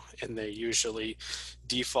scenario, and they usually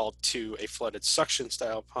default to a flooded suction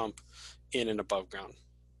style pump in an above ground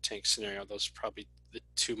tank scenario. Those are probably the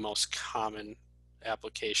two most common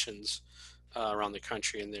applications around the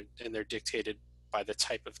country, and they're dictated by the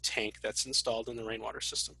type of tank that's installed in the rainwater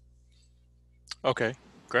system. Okay,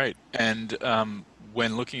 great. And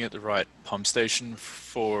when looking at the right pump station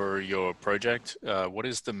for your project, what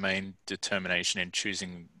is the main determination in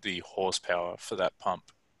choosing the horsepower for that pump?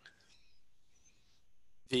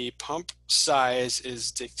 The pump size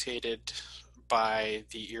is dictated by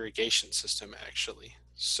the irrigation system, actually.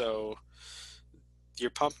 So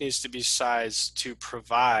your pump needs to be sized to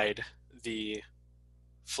provide the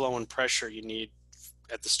flow and pressure you need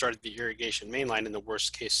at the start of the irrigation mainline in the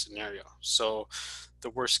worst case scenario. So the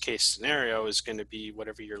worst case scenario is going to be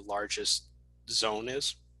whatever your largest zone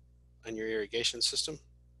is on your irrigation system,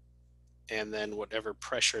 and then whatever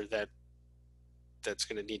pressure that's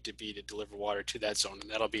going to need to be to deliver water to that zone. And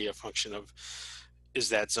that'll be a function of, is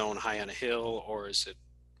that zone high on a hill, or is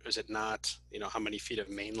it not? You know, how many feet of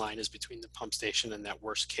main line is between the pump station and that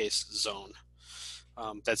worst case zone.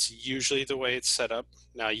 That's usually the way it's set up.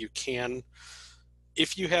 Now you can,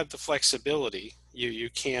 if you have the flexibility, you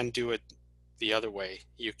can do it the other way.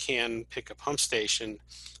 You can pick a pump station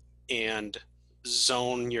and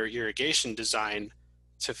zone your irrigation design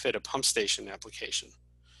to fit a pump station application,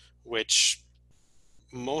 which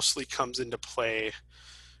mostly comes into play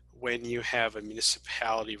when you have a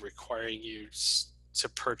municipality requiring you to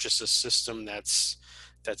purchase a system that's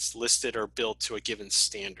listed or built to a given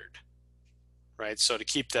standard, right? So to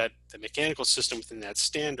keep the mechanical system within that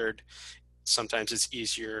standard, sometimes it's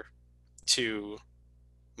easier to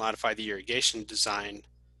modify the irrigation design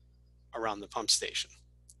around the pump station.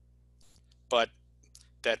 But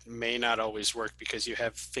that may not always work because you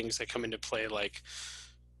have things that come into play like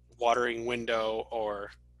watering window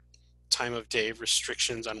or time of day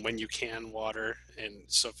restrictions on when you can water. And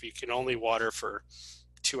so if you can only water for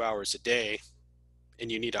 2 hours a day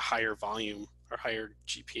and you need a higher volume or higher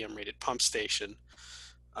GPM rated pump station,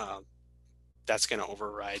 that's going to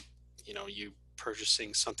override, you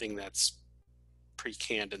purchasing something that's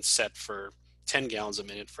pre-canned and set for 10 gallons a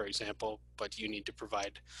minute, for example, but you need to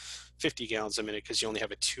provide 50 gallons a minute because you only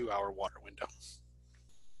have a 2-hour water window.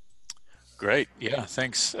 Great. Yeah,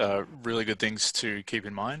 thanks. Really good things to keep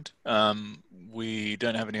in mind. We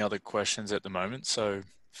don't have any other questions at the moment, so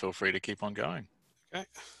feel free to keep on going. Okay,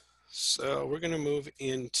 so we're going to move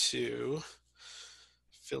into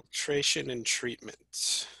filtration and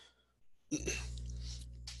treatment.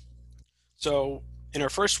 So in our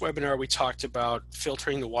first webinar, we talked about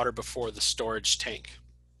filtering the water before the storage tank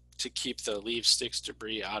to keep the leaves, sticks,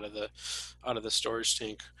 debris out of the storage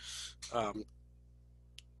tank,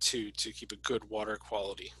 to keep a good water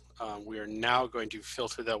quality. We are now going to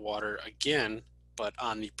filter that water again, but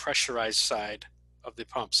on the pressurized side of the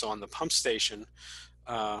pump. So on the pump station,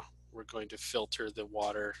 we're going to filter the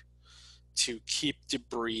water to keep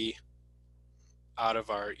debris out of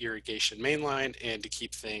our irrigation mainline and to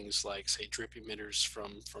keep things like, say, drip emitters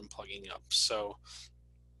from plugging up. So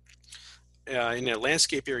in a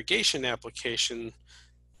landscape irrigation application,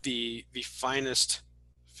 the finest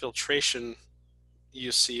filtration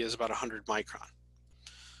you see is about 100 micron.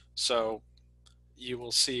 So you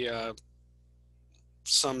will see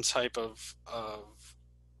some type of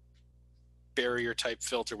barrier type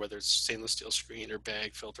filter, whether it's stainless steel screen or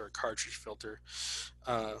bag filter or cartridge filter,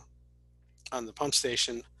 on the pump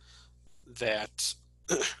station that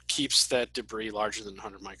keeps that debris larger than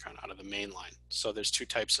 100 micron out of the main line. So there's two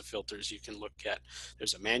types of filters you can look at.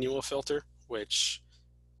 There's a manual filter, which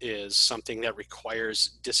is something that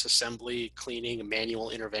requires disassembly, cleaning, manual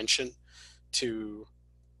intervention to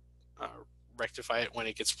rectify it when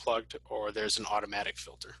it gets plugged, or there's an automatic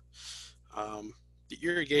filter. The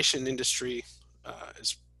irrigation industry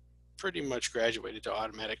is pretty much graduated to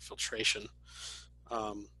automatic filtration.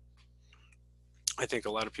 I think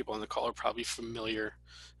a lot of people on the call are probably familiar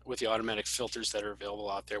with the automatic filters that are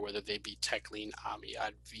available out there, whether they be TechLean,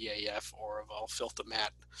 Amiad, VAF, or Orval, Filtamat.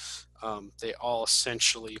 They all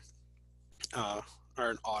essentially are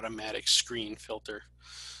an automatic screen filter.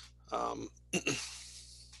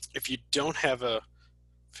 If you don't have a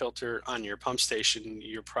filter on your pump station,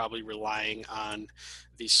 you're probably relying on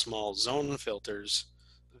these small zone filters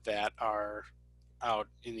that are out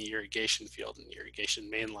in the irrigation field, in the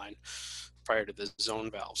irrigation mainline, prior to the zone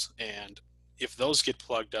valves. And if those get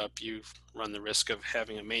plugged up, you run the risk of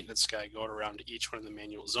having a maintenance guy go around to each one of the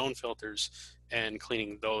manual zone filters and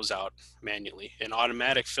cleaning those out manually. An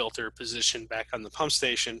automatic filter positioned back on the pump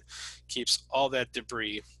station keeps all that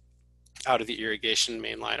debris out of the irrigation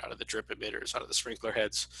mainline, out of the drip emitters, out of the sprinkler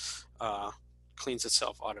heads, cleans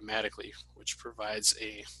itself automatically, which provides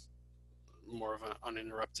a more of an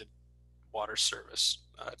uninterrupted water service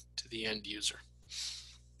to the end user.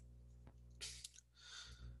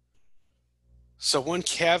 So one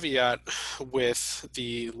caveat with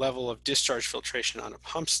the level of discharge filtration on a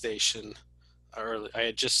pump station, or I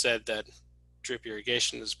had just said that drip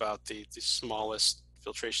irrigation is about the smallest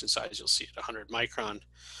filtration size you'll see at 100 micron.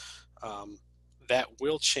 That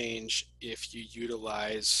will change if you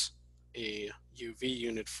utilize a UV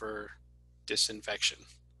unit for disinfection.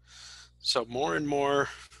 So more and more,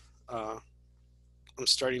 I'm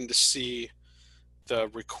starting to see the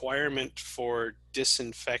requirement for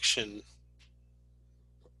disinfection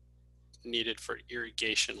needed for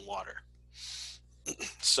irrigation water.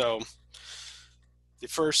 So the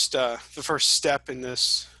first step in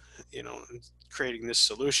this, creating this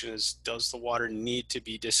solution is, does the water need to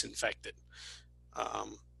be disinfected?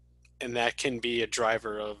 And that can be a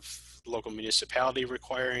driver of local municipality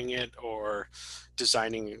requiring it, or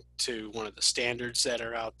designing to one of the standards that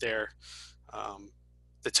are out there.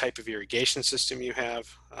 The type of irrigation system you have.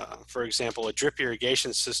 For example, a drip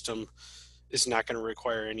irrigation system is not going to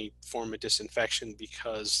require any form of disinfection,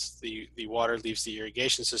 because the water leaves the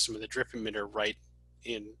irrigation system of the drip emitter right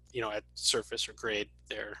in, at surface or grade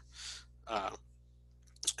there,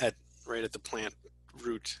 right at the plant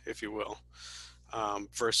root, if you will,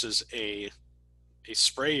 versus a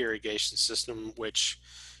spray irrigation system which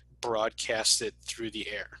broadcasts it through the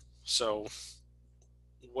air. So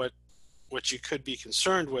what you could be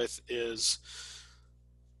concerned with is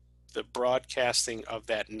the broadcasting of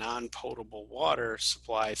that non-potable water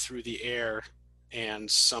supply through the air, and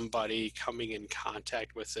somebody coming in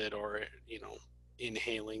contact with it, or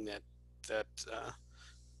inhaling that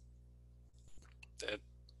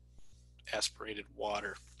aspirated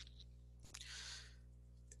water.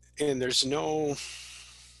 And there's no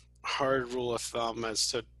hard rule of thumb as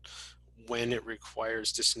to when it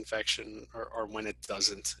requires disinfection or when it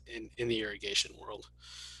doesn't in the irrigation world.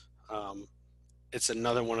 It's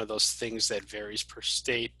another one of those things that varies per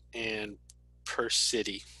state and per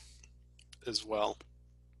city as well.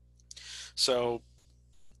 So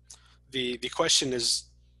the question is,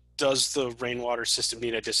 does the rainwater system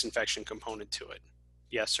need a disinfection component to it?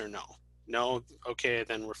 Yes or no? No, okay,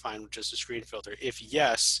 then we're fine with just a screen filter. If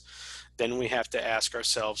yes, then we have to ask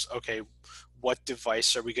ourselves, okay, what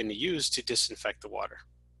device are we going to use to disinfect the water?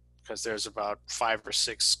 Because there's about 5 or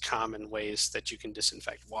 6 common ways that you can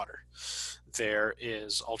disinfect water. There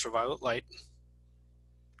is ultraviolet light,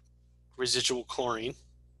 residual chlorine,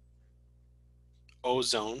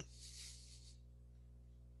 ozone,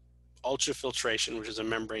 ultrafiltration, which is a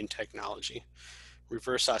membrane technology,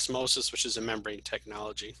 reverse osmosis, which is a membrane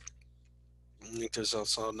technology. I think there's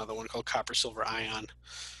also another one called copper silver ion.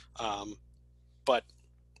 But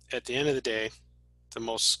at the end of the day, the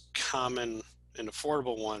most common and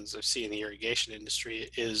affordable ones I see in the irrigation industry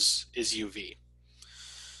is UV.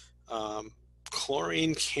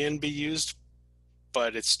 Chlorine can be used,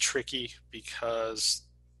 but it's tricky because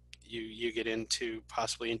you get into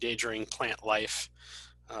possibly endangering plant life.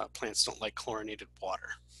 Plants don't like chlorinated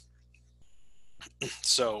water.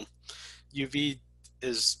 So UV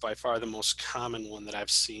is by far the most common one that I've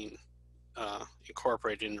seen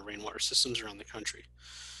incorporated into rainwater systems around the country.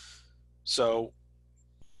 So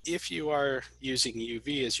if you are using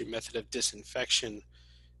UV as your method of disinfection,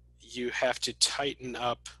 you have to tighten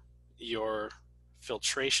up your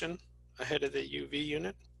filtration ahead of the UV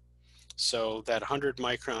unit. So that 100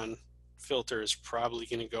 micron filter is probably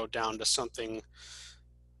going to go down to something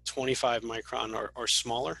 25 micron or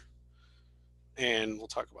smaller. And we'll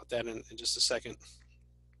talk about that in just a second.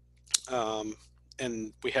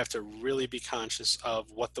 And we have to really be conscious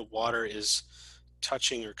of what the water is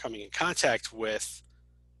touching or coming in contact with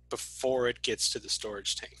before it gets to the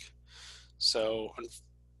storage tank. So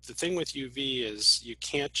the thing with UV is you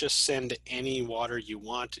can't just send any water you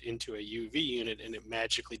want into a UV unit and it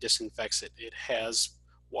magically disinfects it. It has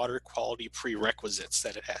water quality prerequisites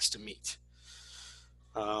that it has to meet.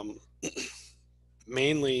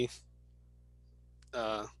 Mainly,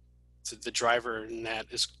 the driver in that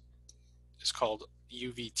is called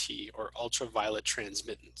UVT, or ultraviolet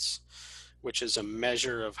transmittance, which is a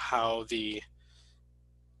measure of how the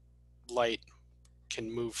light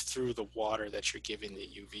can move through the water that you're giving the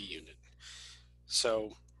UV unit.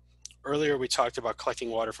 So earlier we talked about collecting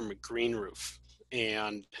water from a green roof,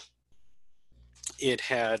 and it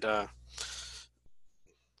had, if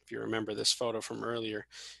you remember this photo from earlier,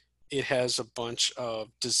 it has a bunch of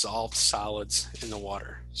dissolved solids in the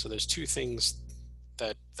water. So there's 2 things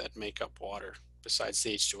that make up water besides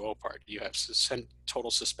the H2O part. You have total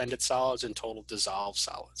suspended solids and total dissolved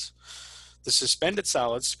solids. The suspended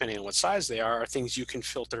solids, depending on what size they are things you can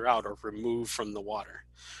filter out or remove from the water.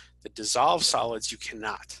 The dissolved solids you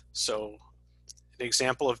cannot. So an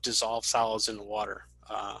example of dissolved solids in the water,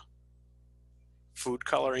 food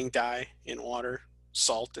coloring dye in water,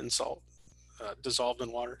 salt and salt, dissolved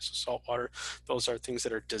in water, so salt water. Those are things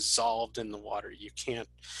that are dissolved in the water. You can't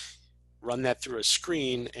run that through a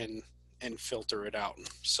screen and filter it out.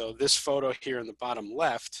 So this photo here in the bottom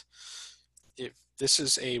left, this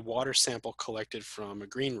is a water sample collected from a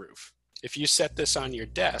green roof. If you set this on your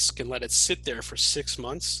desk and let it sit there for 6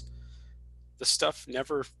 months, the stuff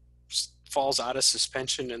never falls out of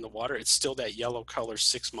suspension in the water. It's still that yellow color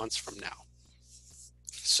 6 months from now.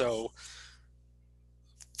 So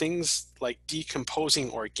things like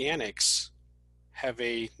decomposing organics have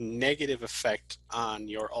a negative effect on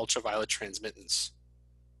your ultraviolet transmittance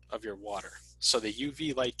of your water. So the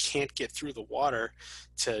UV light can't get through the water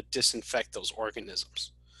to disinfect those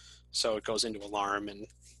organisms. So it goes into alarm and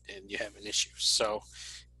you have an issue. So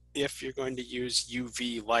if you're going to use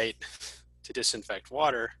UV light to disinfect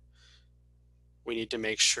water, we need to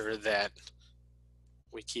make sure that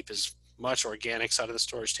we keep as much organics out of the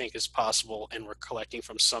storage tank as possible, and we're collecting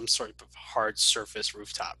from some sort of hard surface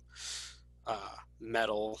rooftop.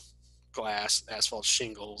 Metal, glass, asphalt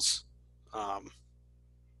shingles,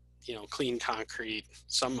 clean concrete,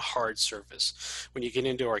 some hard surface. When you get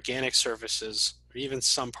into organic surfaces, or even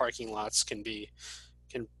some parking lots can be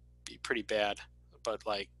pretty bad, but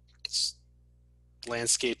like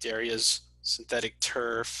landscaped areas, synthetic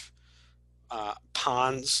turf,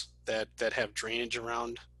 ponds that have drainage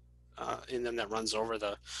around in them that runs over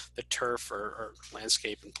the turf or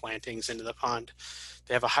landscape and plantings into the pond,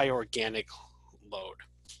 they have a high organic load,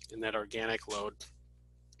 and that organic load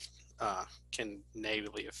can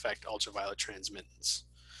negatively affect ultraviolet transmittance.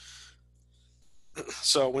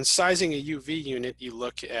 So when sizing a UV unit, you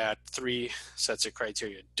look at 3 sets of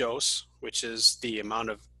criteria. Dose, which is the amount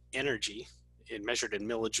of energy measured in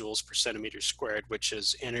millijoules per centimeter squared, which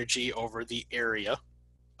is energy over the area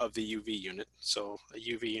of the UV unit. So a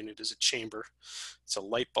UV unit is a chamber. It's a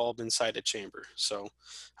light bulb inside a chamber. So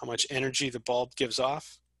how much energy the bulb gives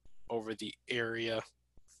off over the area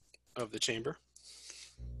of the chamber.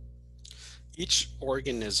 Each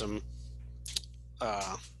organism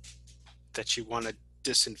that you want to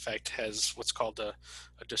disinfect has what's called a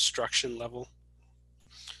destruction level.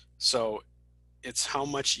 So it's how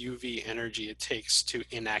much UV energy it takes to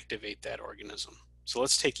inactivate that organism. So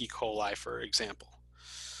let's take E. coli for example.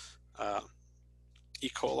 E.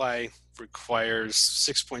 coli requires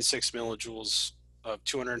 6.6 millijoules of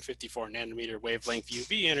 254 nanometer wavelength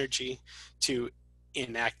UV energy to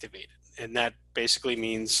inactivate it. And that basically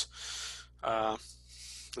means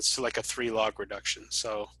it's like a 3 log reduction.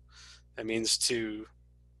 So that means to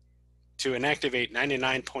inactivate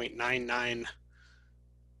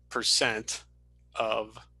 99.99%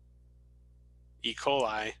 of E.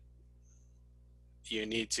 coli, you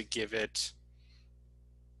need to give it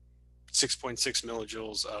 6.6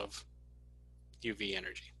 millijoules of UV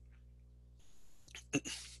energy.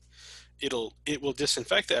 It will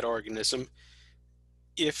disinfect that organism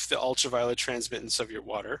if the ultraviolet transmittance of your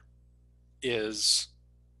water is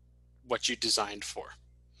what you designed for.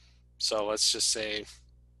 So let's just say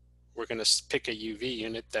we're going to pick a UV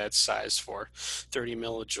unit that's sized for 30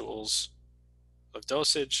 millijoules of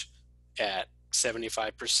dosage at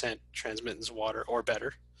 75% transmittance water or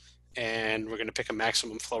better. And we're going to pick a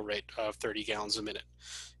maximum flow rate of 30 gallons a minute,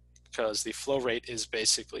 because the flow rate is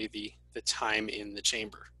basically the time in the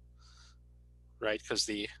chamber, right? Because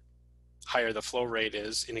the higher the flow rate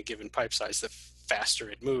is in a given pipe size, the faster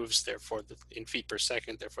it moves, therefore in feet per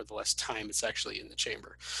second, therefore the less time it's actually in the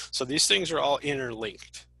chamber. So these things are all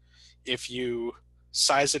interlinked. If you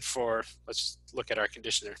size it for, let's look at our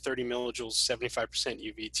conditioner, 30 millijoules, 75%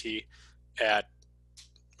 UVT at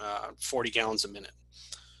 40 gallons a minute.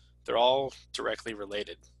 They're all directly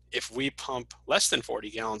related. If we pump less than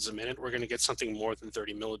 40 gallons a minute, we're going to get something more than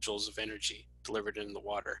 30 millijoules of energy delivered in the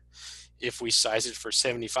water. If we size it for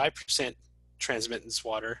 75% transmittance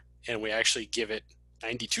water and we actually give it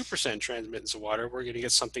 92% transmittance of water, we're going to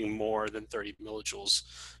get something more than 30 millijoules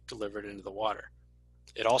delivered into the water.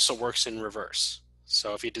 It also works in reverse.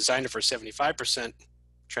 So if you designed it for 75%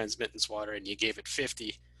 transmittance water and you gave it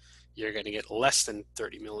 50, you're going to get less than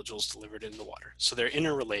 30 millijoules delivered in the water. So they're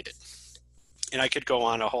interrelated. And I could go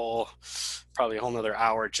on probably a whole nother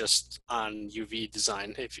hour just on UV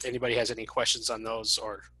design. If anybody has any questions on those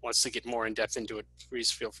or wants to get more in depth into it,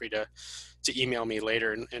 please feel free to email me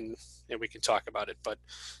later and we can talk about it. But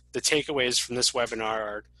the takeaways from this webinar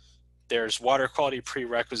are there's water quality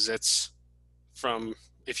prerequisites from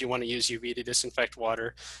if you want to use UV to disinfect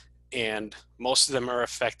water, and most of them are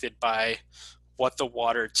affected by what the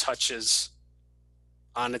water touches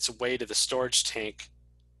on its way to the storage tank,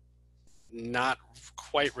 not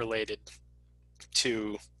quite related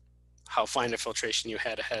to how fine a filtration you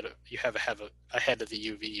have ahead of the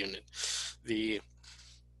UV unit. The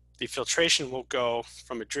filtration will go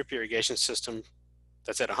from a drip irrigation system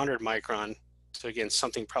that's at 100 micron to, again,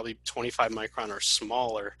 something probably 25 micron or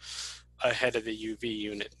smaller ahead of the UV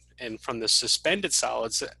unit. And from the suspended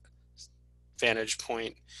solids vantage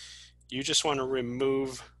point, you just want to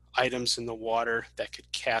remove items in the water that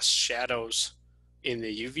could cast shadows in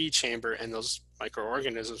the UV chamber, and those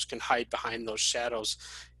microorganisms can hide behind those shadows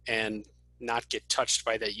and not get touched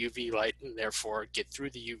by that UV light, and therefore get through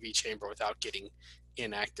the UV chamber without getting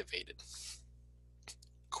inactivated.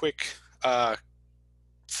 Quick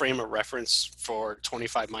frame of reference for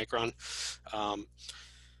 25 micron.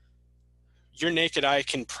 Your naked eye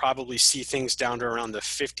can probably see things down to around the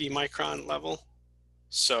 50 micron level.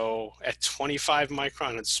 So at 25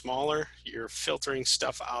 micron and smaller, you're filtering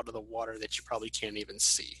stuff out of the water that you probably can't even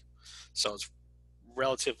see. So it's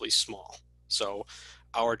relatively small. So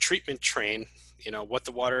our treatment train, what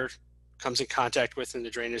the water comes in contact with in the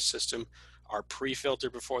drainage system, are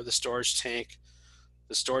pre-filtered before the storage tank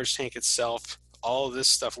itself. All of this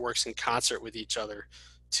stuff works in concert with each other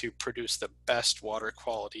to produce the best water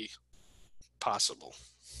quality possible.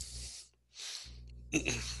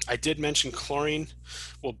 I did mention chlorine.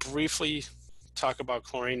 We'll briefly talk about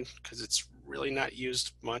chlorine because it's really not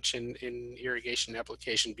used much in irrigation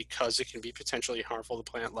application because it can be potentially harmful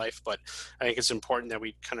to plant life, but I think it's important that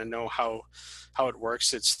we kind of know how it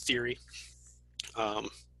works, its theory.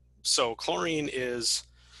 So chlorine is,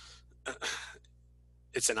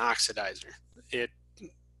 it's an oxidizer. It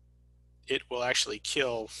will actually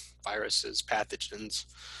kill viruses, pathogens,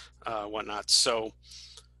 whatnot. So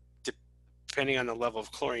depending on the level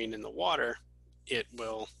of chlorine in the water, it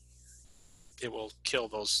will kill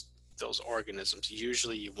those organisms.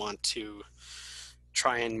 Usually you want to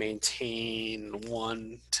try and maintain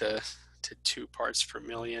 1 to 2 parts per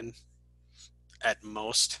million at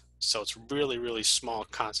most. So it's really, really small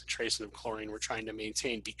concentration of chlorine we're trying to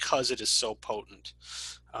maintain because it is so potent.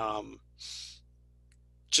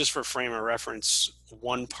 Just for frame of reference,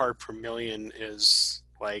 1 part per million is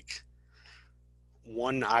like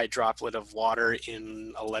 1 eye droplet of water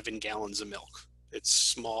in 11 gallons of milk. It's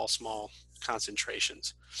small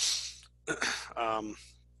concentrations.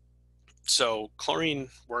 So chlorine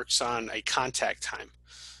works on a contact time,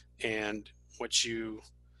 and what you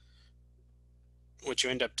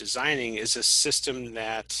end up designing is a system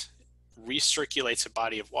that recirculates a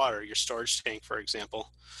body of water, your storage tank, for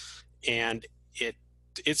example, and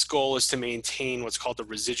its goal is to maintain what's called the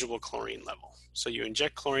residual chlorine level. So you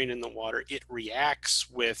inject chlorine in the water, it reacts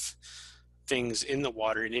with things in the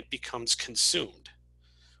water, and it becomes consumed.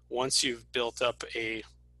 Once you've built up a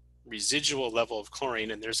residual level of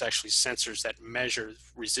chlorine, and there's actually sensors that measure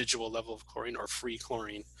residual level of chlorine or free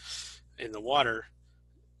chlorine in the water,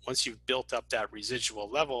 once you've built up that residual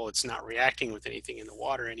level, it's not reacting with anything in the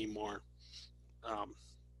water anymore.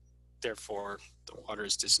 Therefore, the water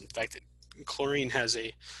is disinfected. Chlorine has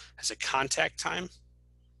a contact time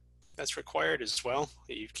that's required as well.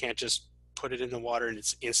 You can't just put it in the water and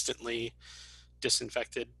it's instantly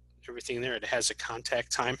disinfected everything there. It has a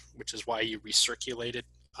contact time, which is why you recirculate it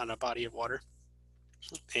on a body of water.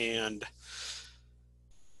 And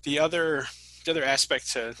the other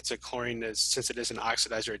aspect to chlorine is, since it is an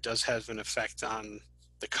oxidizer, it does have an effect on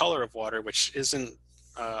the color of water, which isn't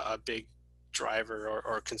a big driver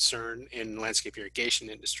or concern in landscape irrigation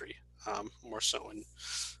industry, more so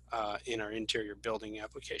in our interior building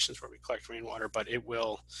applications where we collect rainwater, but it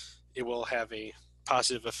will have a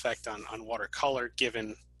positive effect on water color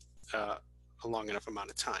given a long enough amount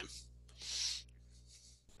of time.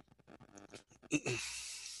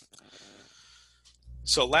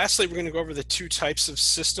 So lastly, we're going to go over the 2 types of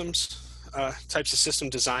systems, types of system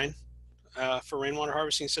design for rainwater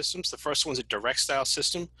harvesting systems. The first one's a direct style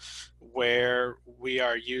system where we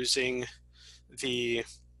are using the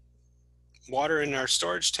water in our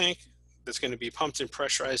storage tank that's going to be pumped and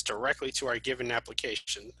pressurized directly to our given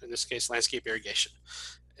application, in this case, landscape irrigation.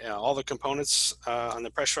 All the components on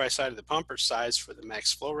the pressurized side of the pump are sized for the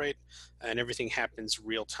max flow rate, and everything happens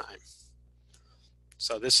real time.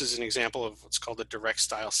 So this is an example of what's called a direct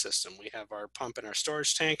style system. We have our pump in our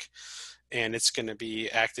storage tank, and it's going to be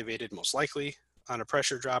activated most likely on a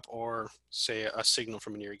pressure drop or, say, a signal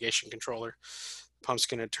from an irrigation controller. The pump's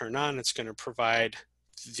going to turn on. It's going to provide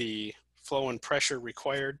the flow and pressure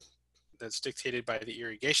required that's dictated by the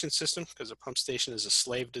irrigation system, because a pump station is a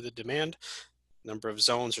slave to the demand. Number of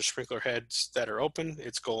zones or sprinkler heads that are open,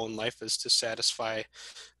 its goal in life is to satisfy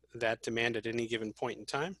that demand at any given point in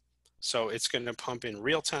time. So it's going to pump in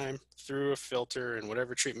real time through a filter and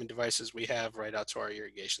whatever treatment devices we have right out to our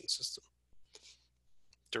irrigation system.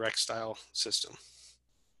 direct style system.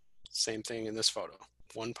 Same thing in this photo.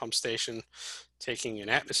 One pump station taking an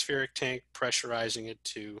atmospheric tank, pressurizing it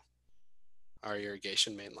to our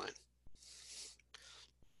irrigation main line.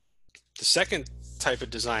 The second type of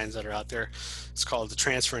designs that are out there is called the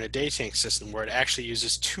transfer in a day tank system, where it actually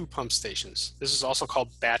uses 2 pump stations. This is also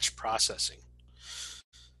called batch processing.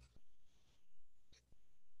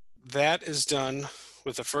 That is done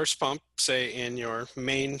with the first pump, say in your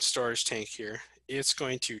main storage tank here. It's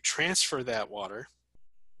going to transfer that water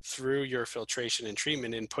through your filtration and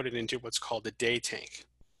treatment and put it into what's called a day tank.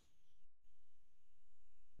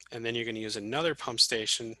 And then you're going to use another pump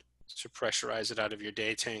station to pressurize it out of your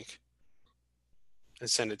day tank and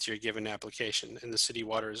send it to your given application. And the city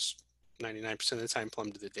water is 99% of the time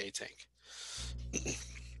plumbed to the day tank.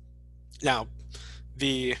 Now,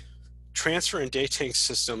 the transfer and day tank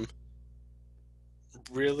system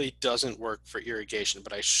really doesn't work for irrigation,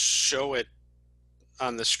 but I show it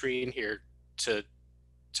on the screen here to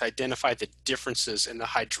identify the differences in the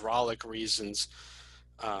hydraulic reasons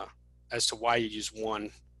as to why you use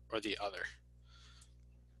one or the other.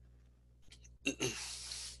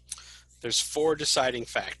 There's 4 deciding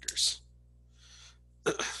factors.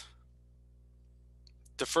 The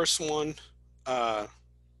first one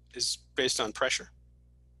is based on pressure.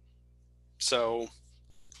 So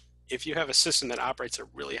if you have a system that operates at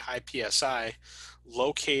really high PSI,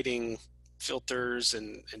 locating filters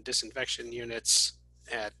and disinfection units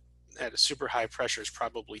at a super high pressure is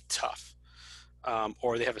probably tough,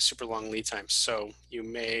 or they have a super long lead time. So you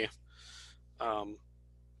may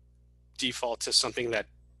default to something that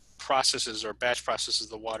processes or batch processes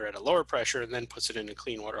the water at a lower pressure and then puts it in a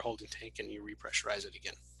clean water holding tank and you repressurize it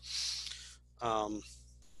again.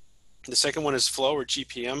 The second one is flow or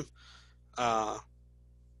GPM.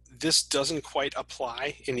 This doesn't quite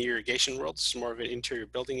apply in the irrigation world. This is more of an interior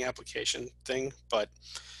building application thing, but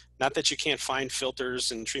not that you can't find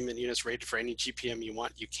filters and treatment units rated for any GPM you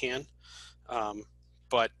want, you can.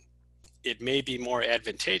 But it may be more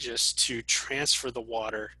advantageous to transfer the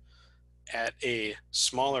water at a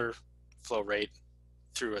smaller flow rate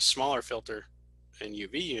through a smaller filter and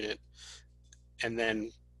UV unit, and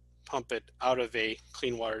then pump it out of a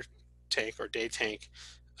clean water tank or day tank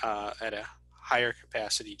at a higher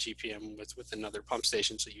capacity GPM with another pump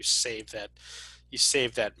station, so you save that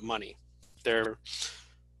money.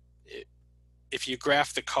 If you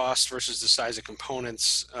graph the cost versus the size of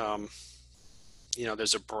components, you know,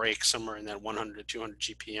 there's a break somewhere in that 100 to 200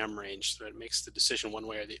 GPM range, so it makes the decision one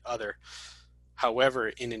way or the other. However,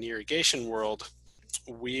 in an irrigation world,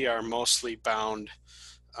 we are mostly bound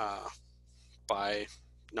by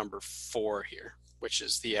number 4 here, which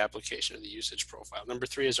is the application of the usage profile. Number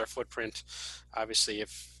 3 is our footprint. Obviously,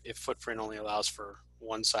 if footprint only allows for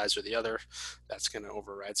one size or the other, that's going to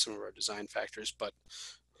override some of our design factors. But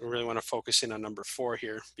we really want to focus in on number 4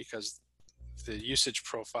 here, because the usage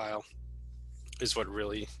profile is what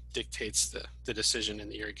really dictates the decision in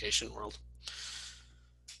the irrigation world.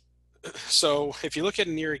 So if you look at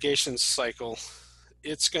an irrigation cycle,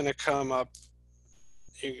 it's going to come up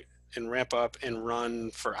and ramp up and run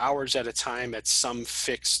for hours at a time at some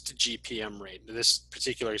fixed GPM rate. This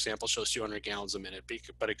particular example shows 200 gallons a minute,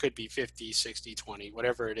 but it could be 50, 60, 20,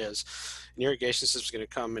 whatever it is. An irrigation system is going to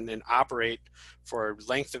come and then operate for a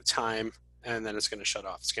length of time, and then it's going to shut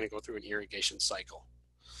off. It's going to go through an irrigation cycle.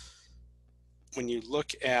 When you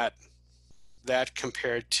look at that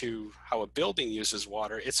compared to how a building uses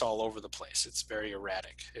water, it's all over the place. It's very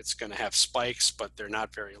erratic. It's going to have spikes, but they're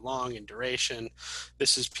not very long in duration.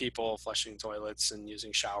 This is people flushing toilets and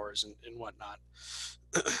using showers and whatnot.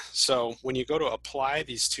 So when you go to apply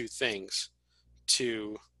these 2 things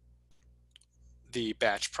to the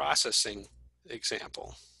batch processing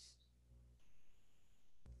example,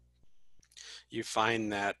 you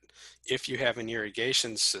find that if you have an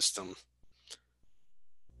irrigation system,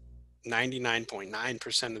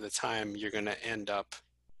 99.9% of the time, you're going to end up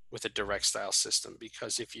with a direct style system,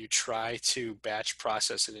 because if you try to batch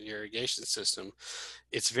process in an irrigation system,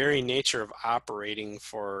 its very nature of operating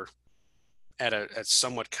at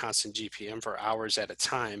somewhat constant GPM for hours at a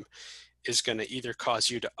time is going to either cause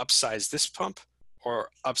you to upsize this pump or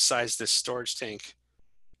upsize this storage tank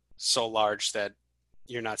so large that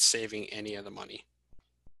you're not saving any of the money.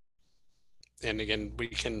 And again,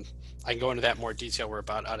 I can go into that more detail. We're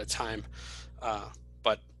about out of time,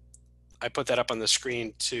 but I put that up on the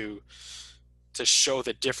screen to show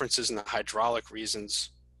the differences in the hydraulic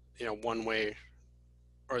reasons, you know, one way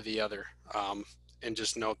or the other. And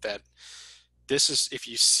just note that this is, if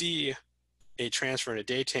you see a transfer in a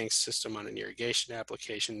day tank system on an irrigation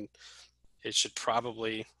application, it should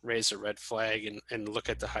probably raise a red flag and look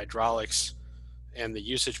at the hydraulics and the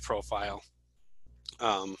usage profile,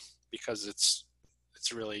 because it's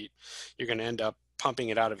really, you're going to end up pumping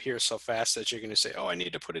it out of here so fast that you're going to say, oh, I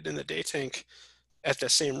need to put it in the day tank at the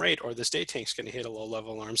same rate, or this day tank's going to hit a low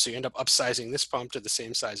level alarm. So you end up upsizing this pump to the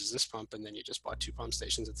same size as this pump, and then you just bought 2 pump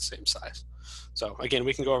stations at the same size. So again,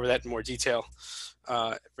 we can go over that in more detail.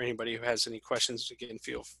 For anybody who has any questions, again,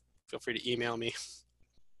 feel free to email me.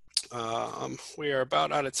 We are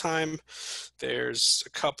about out of time. There's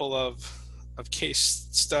a couple of case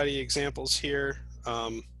study examples here.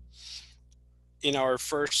 In our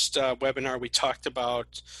first webinar, we talked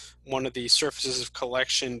about one of the surfaces of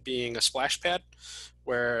collection being a splash pad,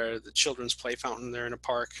 where the children's play fountain, they're in a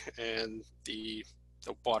park, and the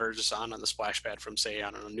water is on the splash pad from, say, I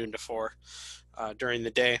don't know, noon to 4 during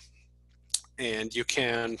the day. And you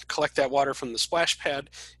can collect that water from the splash pad.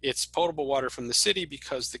 It's potable water from the city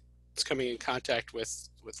because it's coming in contact with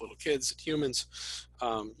little kids and humans.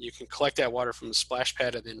 You can collect that water from the splash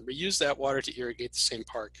pad and then reuse that water to irrigate the same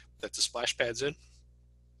park that the splash pad's in.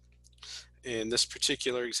 And this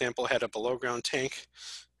particular example had a below ground tank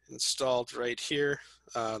installed right here.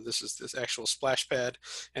 This is this actual splash pad,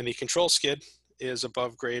 and the control skid is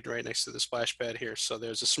above grade right next to the splash pad here. So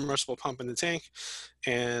there's a submersible pump in the tank,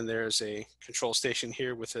 and there's a control station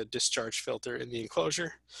here with a discharge filter in the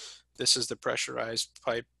enclosure. This is the pressurized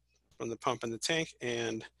pipe from the pump in the tank,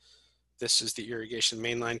 and this is the irrigation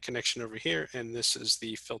mainline connection over here, and this is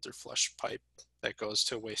the filter flush pipe that goes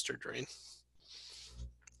to waste or drain.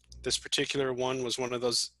 This particular one was one of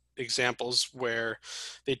those examples where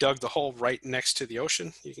they dug the hole right next to the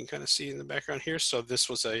ocean. You can kind of see in the background here. So this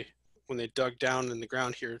was when they dug down in the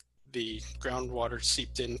ground here, the groundwater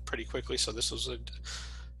seeped in pretty quickly. So this was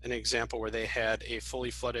an example where they had a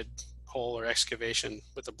fully flooded hole or excavation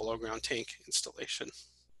with a below ground tank installation.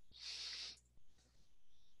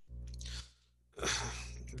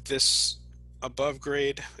 This above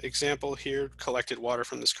grade example here collected water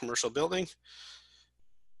from this commercial building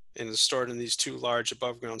and is stored in these 2 large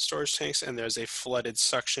above ground storage tanks, and there's a flooded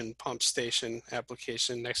suction pump station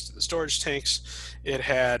application next to the storage tanks. It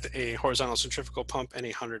had a horizontal centrifugal pump and a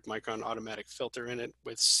 100 micron automatic filter in it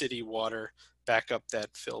with city water backup that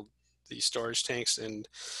filled the storage tanks, and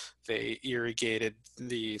they irrigated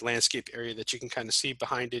the landscape area that you can kind of see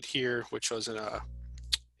behind it here, which was in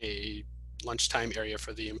a lunchtime area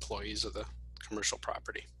for the employees of the commercial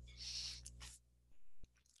property.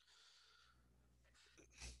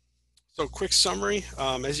 So quick summary,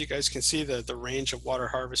 as you guys can see, the range of water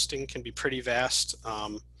harvesting can be pretty vast.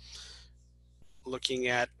 Looking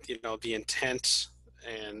at, the intent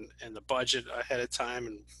and the budget ahead of time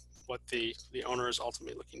and what the owner is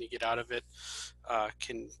ultimately looking to get out of it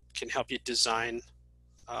can help you design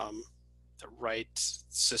the right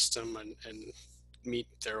system and meet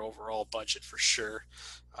their overall budget for sure.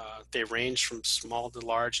 They range from small to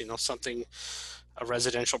large. A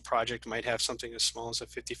residential project might have something as small as a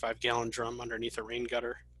 55-gallon drum underneath a rain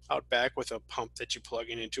gutter out back with a pump that you plug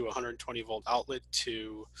into a 120 volt outlet,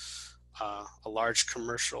 to a large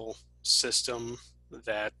commercial system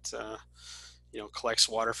that collects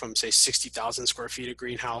water from, say, 60,000 square feet of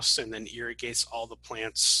greenhouse and then irrigates all the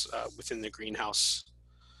plants within the greenhouse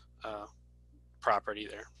property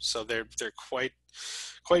there. So they're quite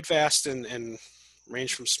vast and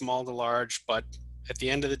range from small to large, but at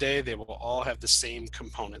the end of the day, they will all have the same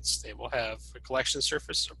components. They will have a collection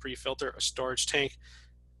surface, a pre-filter, a storage tank,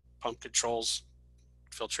 pump controls,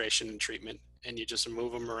 filtration and treatment, and you just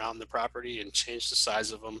move them around the property and change the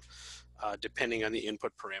size of them depending on the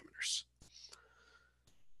input parameters.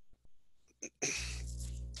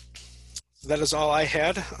 So that is all I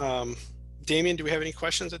had. Damien, do we have any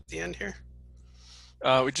questions at the end here?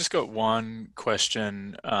 We just got one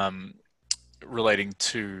question relating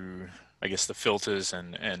to, I guess, the filters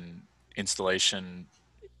and installation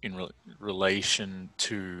in relation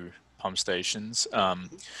to pump stations.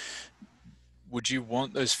 Would you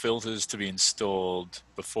want those filters to be installed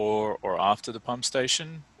before or after the pump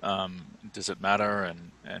station? Does it matter?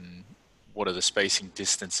 And what are the spacing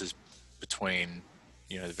distances between,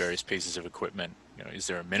 the various pieces of equipment? Is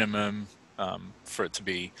there a minimum for it to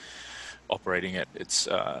be operating at its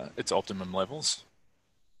optimum levels?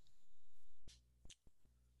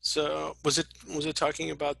 So was it talking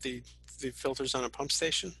about the filters on a pump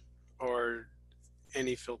station, or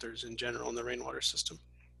any filters in general in the rainwater system?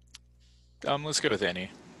 Let's go with any.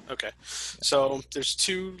 Okay, so there's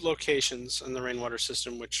 2 locations in the rainwater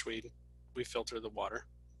system which we filter the water.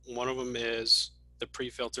 One of them is the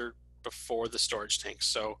pre-filter before the storage tank.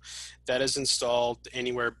 So that is installed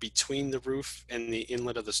anywhere between the roof and the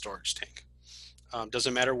inlet of the storage tank.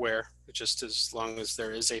 Doesn't matter where, just as long as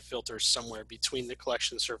there is a filter somewhere between the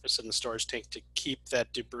collection surface and the storage tank to keep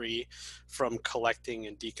that debris from collecting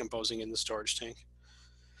and decomposing in the storage tank.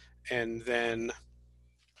 And then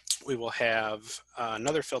we will have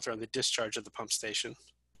another filter on the discharge of the pump station,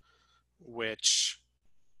 which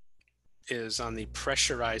is on the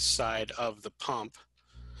pressurized side of the pump.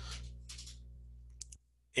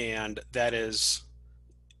 And that is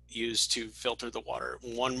used to filter the water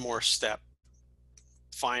one more step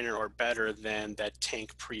finer or better than that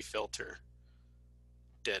tank pre-filter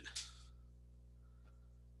did.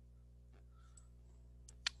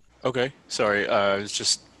 Okay, sorry, I was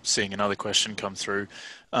just seeing another question come through.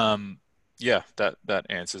 Yeah, that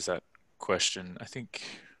answers that question. I think,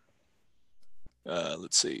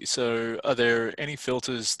 let's see. So are there any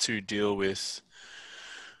filters to deal with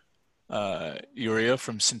urea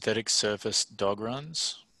from synthetic surface dog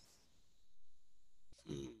runs?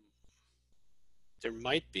 There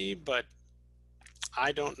might be, but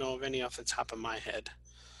I don't know of any off the top of my head.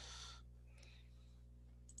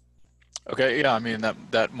 Okay, yeah, I mean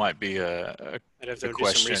that might be I'd have to do some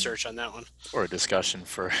question research on that one. or a discussion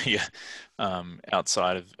for yeah,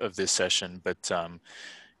 outside of this session. But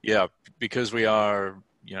yeah, because we are,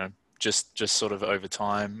 you know, just sort of over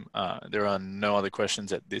time, there are no other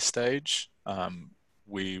questions at this stage.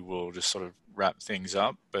 We will just sort of wrap things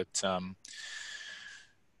up. But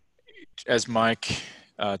as Mike,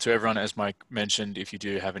 to everyone, as Mike mentioned, if you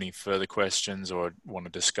do have any further questions or want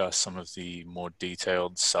to discuss some of the more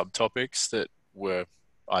detailed subtopics that were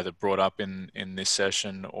either brought up in this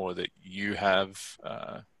session or that you have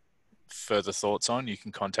further thoughts on, you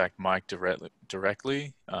can contact Mike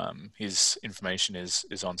directly. His information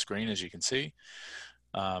is on screen, as you can see.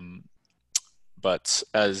 But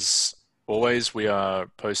as always, we are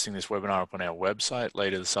posting this webinar up on our website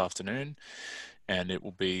later this afternoon, and it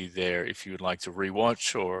will be there if you would like to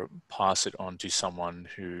rewatch or pass it on to someone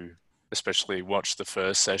who especially watched the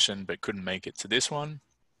first session but couldn't make it to this one.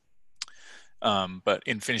 But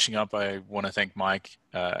in finishing up, I want to thank Mike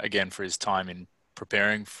again for his time in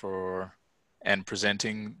preparing for and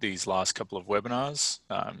presenting these last couple of webinars.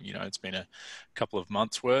 You know, it's been a couple of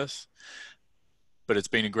months worth, but it's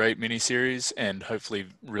been a great mini series and hopefully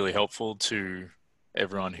really helpful to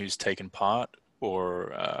everyone who's taken part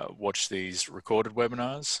or watched these recorded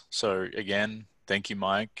webinars. So again, thank you,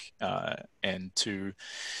 Mike. And to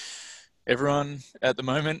everyone at the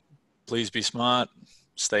moment, please be smart,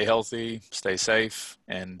 stay healthy, stay safe,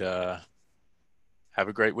 and have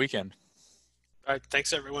a great weekend. All right,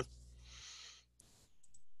 thanks everyone.